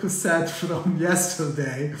Percocet from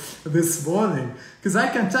yesterday, this morning? Because I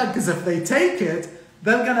can tell, because if they take it,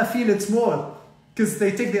 they're gonna feel it more. Because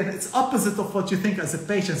they take it's opposite of what you think as a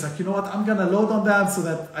patient. It's like, you know what, I'm gonna load on them so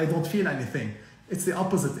that I don't feel anything. It's the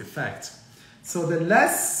opposite effect. So the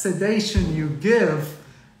less sedation you give,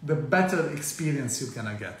 the better experience you're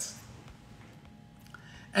gonna get.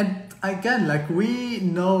 And again, like, we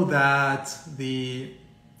know that the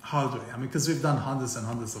hard way, I mean, because we've done hundreds and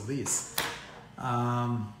hundreds of these.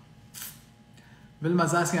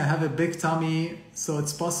 Vilma's asking, I have a big tummy, so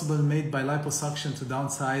it's possible made by liposuction to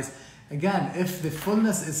downsize. Again, if the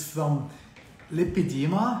fullness is from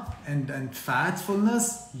lipedema and fat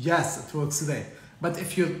fullness, yes, it works today. But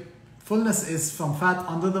if your fullness is from fat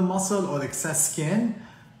under the muscle or excess skin,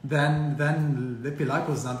 then LippyLipo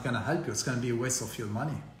is not going to help you. It's going to be a waste of your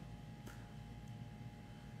money.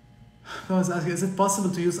 I was asking, is it possible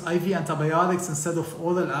to use IV antibiotics instead of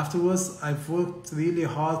oral afterwards? I've worked really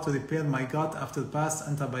hard to repair my gut after past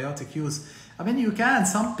antibiotic use. I mean, you can.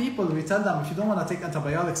 Some people, we tell them, if you don't want to take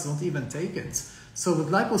antibiotics, don't even take it. So with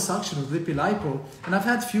liposuction, with LippyLipo, and I've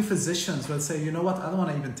had few physicians will say, you know what, I don't want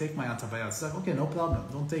to even take my antibiotics. It's like, okay, no problem,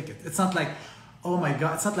 don't take it. It's not like, oh my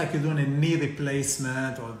God, it's not like you're doing a knee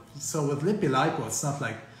replacement. So with LippyLipo, it's not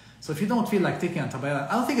like, so if you don't feel like taking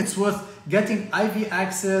antibiotics, I don't think it's worth getting IV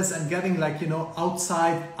access and getting, like, you know,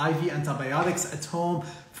 outside IV antibiotics at home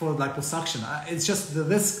for liposuction. It's just the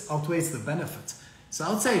risk outweighs the benefit. So I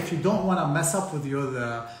would say if you don't want to mess up with your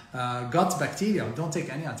gut bacteria, don't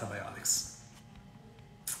take any antibiotics.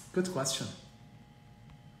 Good question.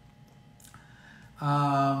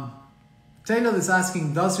 Taylor is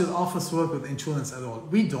asking, does your office work with insurance at all?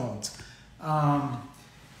 We don't.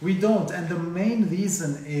 We don't, and the main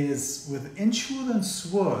reason is with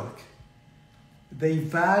insurance work, they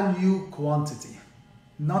value quantity,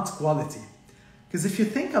 not quality. Because if you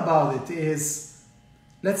think about it is,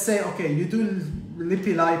 let's say, okay, you do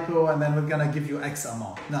LippyLipo and then we're gonna give you X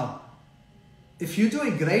amount. Now, if you do a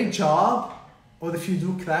great job or if you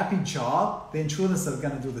do a crappy job, the insurance are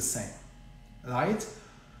gonna do the same, right?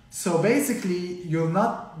 So basically,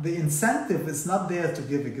 the incentive is not there to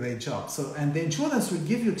give a great job. So, and the insurance will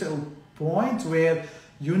give you to a point where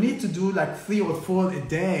you need to do like 3 or 4 a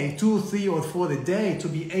day, 2, 3 or 4 a day to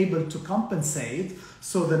be able to compensate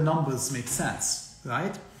so the numbers make sense,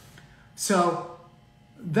 right? So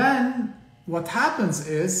then what happens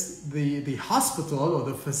is the hospital or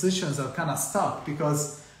the physicians are kind of stuck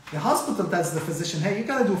because the hospital tells the physician, hey, you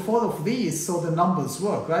gotta do 4 of these so the numbers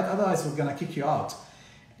work, right? Otherwise we're gonna kick you out.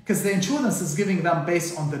 Because the insurance is giving them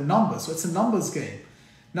based on the numbers. So it's a numbers game.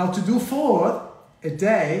 Now to do 4 a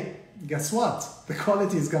day, guess what? The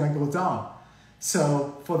quality is going to go down.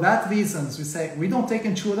 So for that reasons, we say we don't take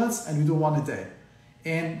insurance and we do 1 a day.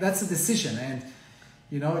 And that's a decision. And,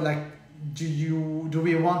 you know, like, do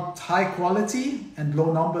we want high quality and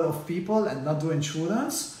low number of people and not do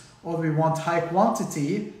insurance? Or we want high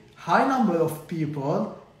quantity, high number of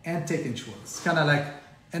people and take insurance? Kind of like,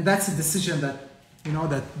 and that's a decision that, you know,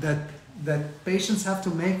 that patients have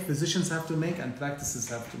to make, physicians have to make, and practices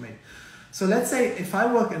have to make. So let's say if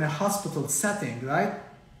I work in a hospital setting, right?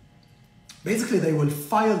 Basically, they will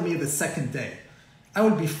fire me the second day. I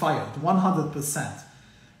will be fired 100%.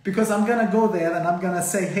 Because I'm gonna go there and I'm gonna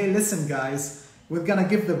say, hey, listen guys, we're gonna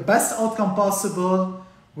give the best outcome possible.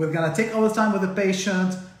 We're gonna take our time with the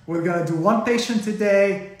patient. We're gonna do one patient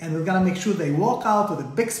today, and we're gonna make sure they walk out with a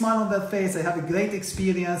big smile on their face. They have a great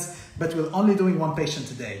experience, but we're only doing one patient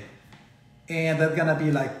today. And they're gonna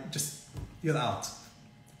be like, just, you're out.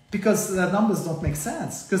 Because the numbers don't make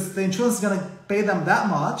sense. Because the insurance is gonna pay them that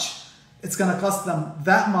much. It's gonna cost them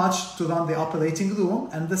that much to run the operating room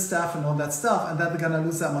and the staff and all that stuff, and then they're gonna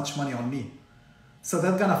lose that much money on me. So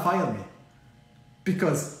they're gonna fire me.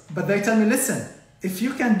 But they tell me, listen, if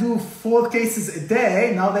you can do 4 cases a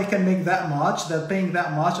day, now they can make that much, they're paying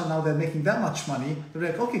that much, and now they're making that much money.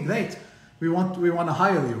 They're like, okay, great, we want to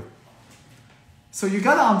hire you. So you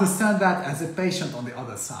gotta understand that as a patient on the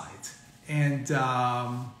other side. And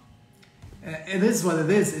it is what it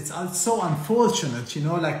is. It's so unfortunate, you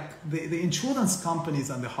know, like the insurance companies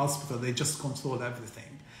and the hospital, they just control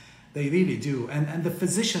everything. They really do. And the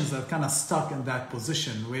physicians are kind of stuck in that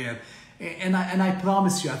position where, and I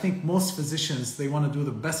promise you, I think most physicians, they want to do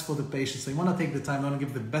the best for the patients. They want to take the time, they want to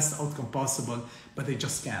give the best outcome possible, but they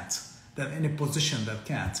just can't. They're in a position that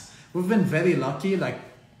can't. We've been very lucky, like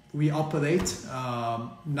we operate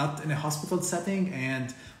not in a hospital setting,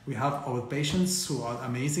 and we have our patients who are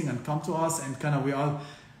amazing and come to us, and kind of we are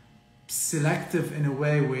selective in a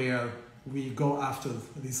way where we go after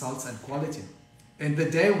results and quality. And the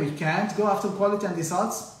day we can't go after quality and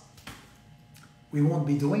results, we won't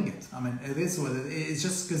be doing it. I mean, it is what it is. It's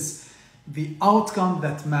just because the outcome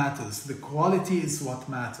that matters, the quality is what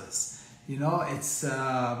matters. You know, it's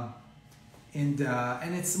and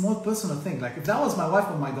it's a more personal thing. Like if that was my wife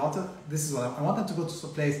or my daughter, this is what I want them to go to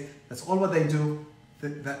some place. That's all what they do.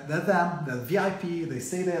 They're them, they're VIP, they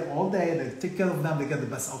stay there all day, they take care of them, they get the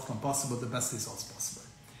best outcome possible, the best results possible.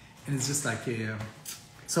 And it's just like,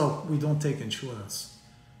 so we don't take insurance.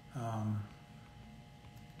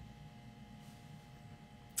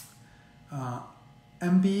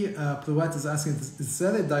 MB Pruitt is asking, is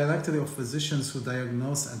there a directory of physicians who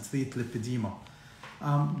diagnose and treat lipedema?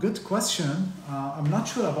 Good question. I'm not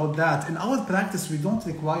sure about that. In our practice, we don't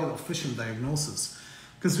require official diagnosis,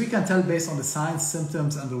 because we can tell based on the signs,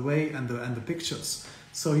 symptoms, and the way and the pictures.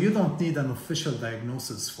 So you don't need an official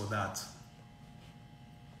diagnosis for that.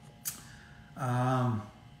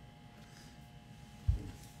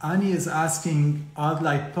 Annie is asking, are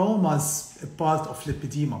lipomas a part of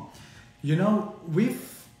lipedema? You know,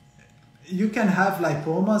 you can have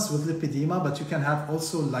lipomas with lipedema, but you can have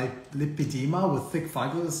also lipedema with thick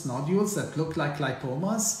fibrous nodules that look like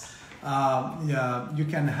lipomas. Yeah, you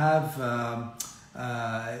can have.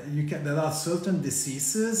 There are certain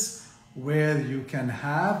diseases where you can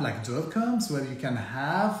have, like Durkheim's, where you can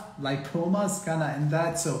have lipomas kind of in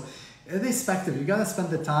that. So irrespective, you gotta spend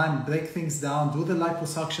the time, break things down, do the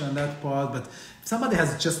liposuction and that part. But if somebody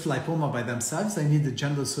has just lipoma by themselves, they need the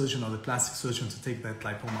general surgeon or the plastic surgeon to take that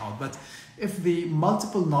lipoma out. But if the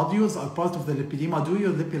multiple nodules are part of the lipedema, do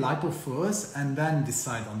your LippyLipo first and then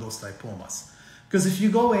decide on those lipomas. Because if you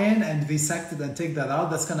go in and resect it and take that out,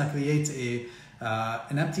 that's gonna create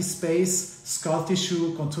an empty space, scar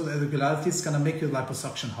tissue, contour irregularities, gonna make your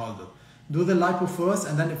liposuction harder. Do the lipo first,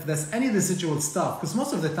 and then if there's any residual stuff, because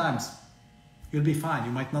most of the times you'll be fine,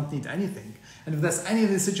 you might not need anything. And if there's any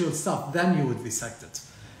residual stuff, then you would resect it.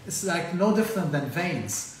 It's like no different than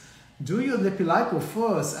veins. Do your LippyLipo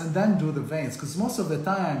first and then do the veins, because most of the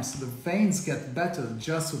times the veins get better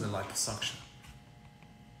just with the liposuction.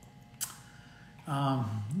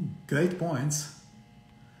 Great points.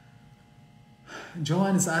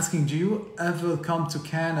 Joanne is asking, do you ever come to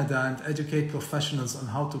Canada and educate professionals on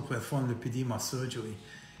how to perform lipedema surgery?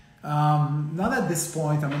 Not at this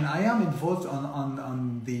point. I mean, I am involved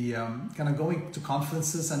on the kind of going to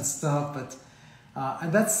conferences and stuff, but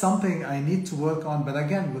and that's something I need to work on. But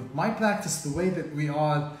again, with my practice, the way that we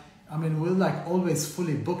are, I mean, we're like always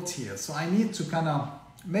fully booked here. So I need to kind of,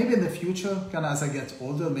 maybe in the future, kind of as I get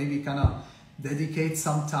older, maybe kind of dedicate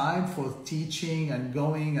some time for teaching and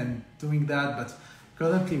going and doing that, but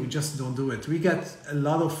currently we just don't do it. We get a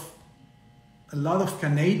lot of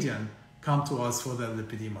Canadian come to us for their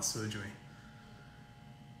lipedema surgery.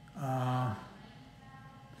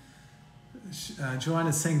 Joanne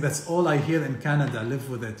is saying that's all I hear in Canada,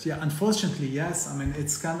 live with it. Yeah, unfortunately, yes. I mean,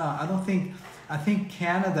 it's kind of, I think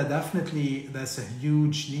Canada definitely, there's a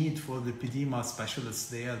huge need for lipedema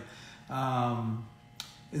specialists there.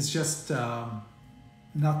 It's just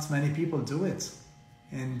not many people do it.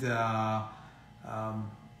 And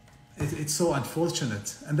it's so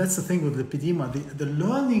unfortunate. And that's the thing with lipedema. The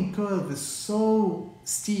learning curve is so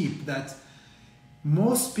steep that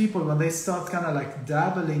most people, when they start kind of like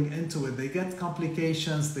dabbling into it, they get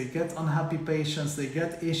complications, they get unhappy patients, they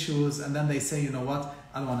get issues, and then they say, you know what,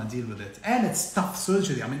 I don't want to deal with it. And it's tough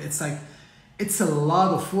surgery. I mean, it's like, it's a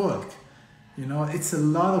lot of work, you know, it's a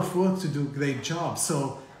lot of work to do a great job.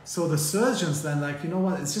 So the surgeons then like, you know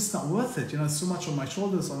what, it's just not worth it. You know, it's too much on my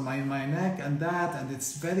shoulders, on my neck and that, and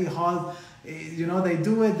it's very hard. You know, they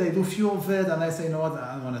do it, they do few of it, and I say, you know what,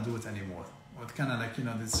 I don't want to do it anymore. Or kind of like, you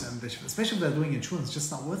know, this, especially if they're doing insurance, it's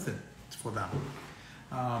just not worth it for them.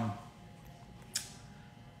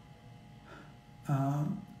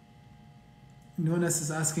 Nunes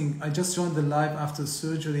is asking, I just joined the live after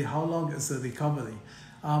surgery. How long is the recovery?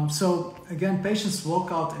 So again, patients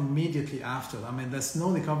walk out immediately after. I mean, there's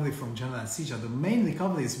no recovery from general anesthesia. The main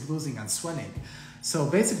recovery is bruising and swelling. So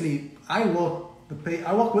basically, I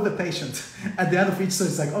walk with the patient at the end of each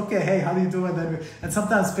surgery. It's like, okay, hey, how do you do? And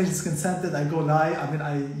sometimes patients consented. I go live. I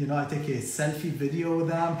mean, I take a selfie video with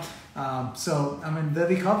them. So I mean, the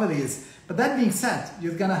recovery is. But that being said,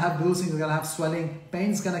 you're gonna have bruising, you're gonna have swelling.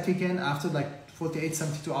 Pain's gonna kick in after like 48,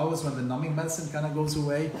 72 hours when the numbing medicine kind of goes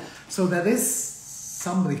away. So there is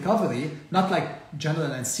some recovery, not like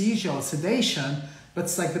general anesthesia or sedation, but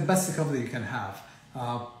it's like the best recovery you can have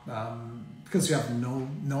because you have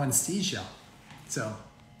no anesthesia. So,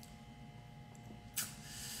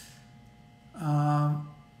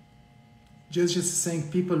 Judge is saying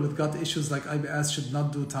people with gut issues like IBS should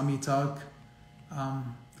not do tummy tuck.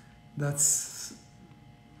 That's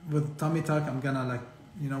with tummy tuck. I'm gonna like,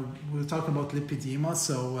 you know, we'll talk about lipedema.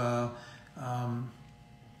 So,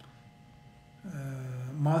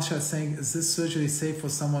 Marsha is saying, is this surgery safe for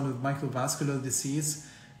someone with microvascular disease?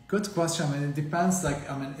 Good question. I mean, it depends. Like,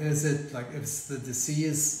 I mean, is it like, if the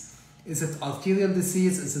disease, is it arterial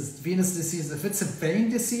disease? Is it venous disease? If it's a vein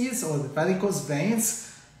disease or the varicose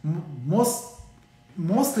veins, most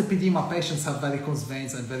lipedema patients have varicose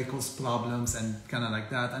veins and varicose problems and kind of like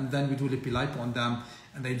that. And then we do LippyLipo on them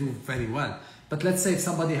and they do very well. But let's say if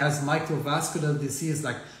somebody has microvascular disease,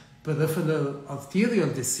 like peripheral arterial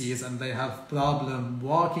disease, and they have problem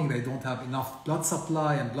walking, they don't have enough blood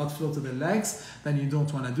supply and blood flow to the legs, then you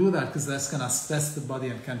don't want to do that because that's going to stress the body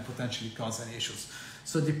and can potentially cause any issues.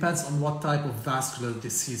 So it depends on what type of vascular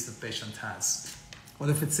disease the patient has. Or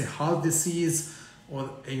if it's a heart disease or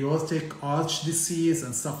aortic arch disease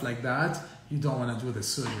and stuff like that, you don't want to do the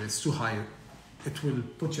surgery. It's too high. It will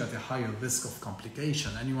put you at a higher risk of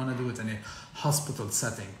complication, and you want to do it in a hospital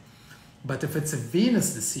setting. But if it's a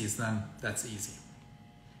venous disease, then that's easy.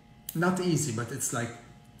 Not easy, but it's like,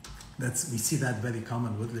 we see that very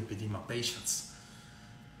common with lipedema patients.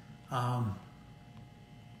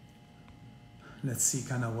 Let's see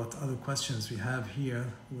kind of what other questions we have here.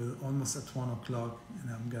 We're almost at 1 o'clock,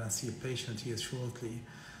 and I'm gonna see a patient here shortly.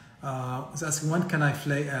 Was asking, when can I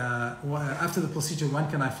fly, after the procedure, when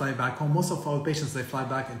can I fly back home? Most of our patients, they fly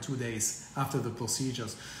back in 2 days after the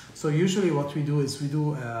procedures. So usually what we do is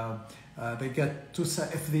they get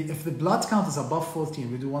if the blood count is above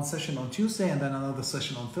 14, we do one session on Tuesday and then another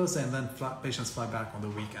session on Thursday, and then patients fly back on the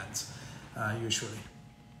weekends, usually.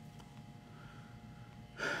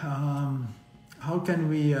 How can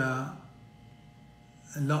we,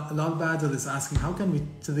 Lalbader is asking, how can we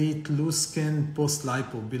treat loose skin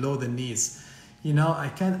post-lipo below the knees? You know,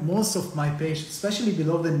 most of my patients, especially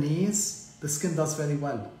below the knees, the skin does very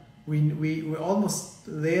well. We almost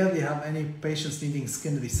rarely have any patients needing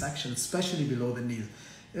skin resection, especially below the knees.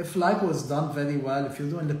 If lipo is done very well, if you're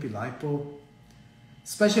doing LippyLipo,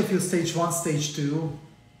 especially if you're stage 1, stage 2,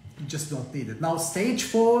 you just don't need it. Now, stage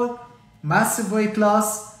 4, massive weight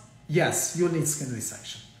loss, yes, you'll need skin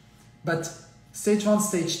resection. But stage 1,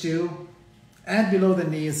 stage 2, and below the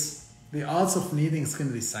knees, the odds of needing skin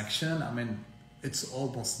resection, I mean, it's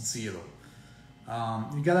almost zero.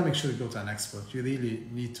 You gotta make sure you go to an expert. You really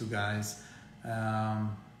need to, guys.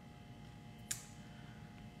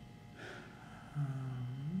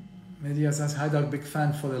 Media says, hi doc, big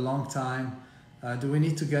fan for a long time. Do we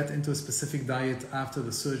need to get into a specific diet after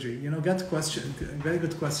the surgery? You know, very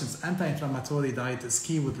good questions. Anti-inflammatory diet is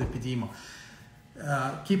key with lipedema.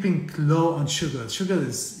 Keeping low on sugar. Sugar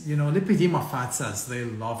is, you know, lipedema fat cells, they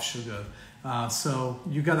love sugar. So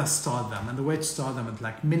you gotta start them, and the way to start them is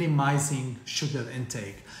like minimizing sugar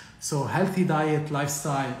intake. So healthy diet,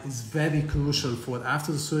 lifestyle is very crucial for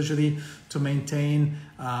after the surgery to maintain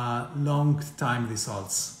long-time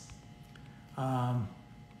results. I'll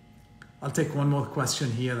take one more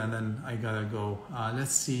question here and then I gotta go.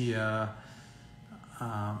 Let's see.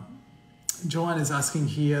 Joanne is asking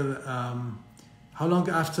here, How long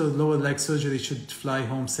after lower leg surgery should fly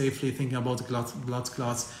home safely, thinking about blood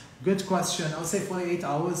clots? Good question. I would say 48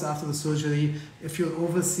 hours after the surgery. If you're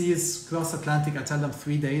overseas, cross Atlantic, I tell them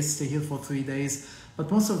 3 days, stay here for 3 days.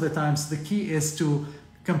 But most of the times, the key is to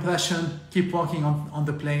compression, keep walking on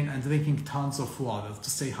the plane and drinking tons of water to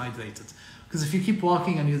stay hydrated. Because if you keep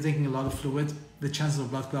walking and you're drinking a lot of fluid, the chances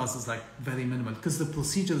of blood clots is like very minimal because the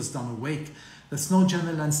procedure is done awake. There's no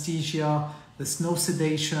general anesthesia, there's no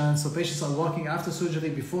sedation. So patients are walking after surgery,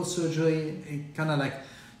 before surgery, kind of like,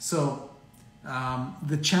 so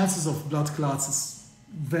the chances of blood clots is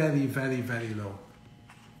very, very, very low.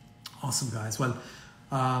 Awesome, guys. Well,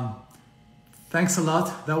 thanks a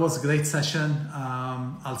lot. That was a great session.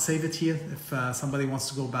 I'll save it here if somebody wants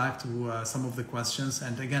to go back to some of the questions.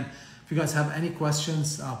 And again, if you guys have any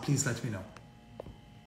questions, please let me know.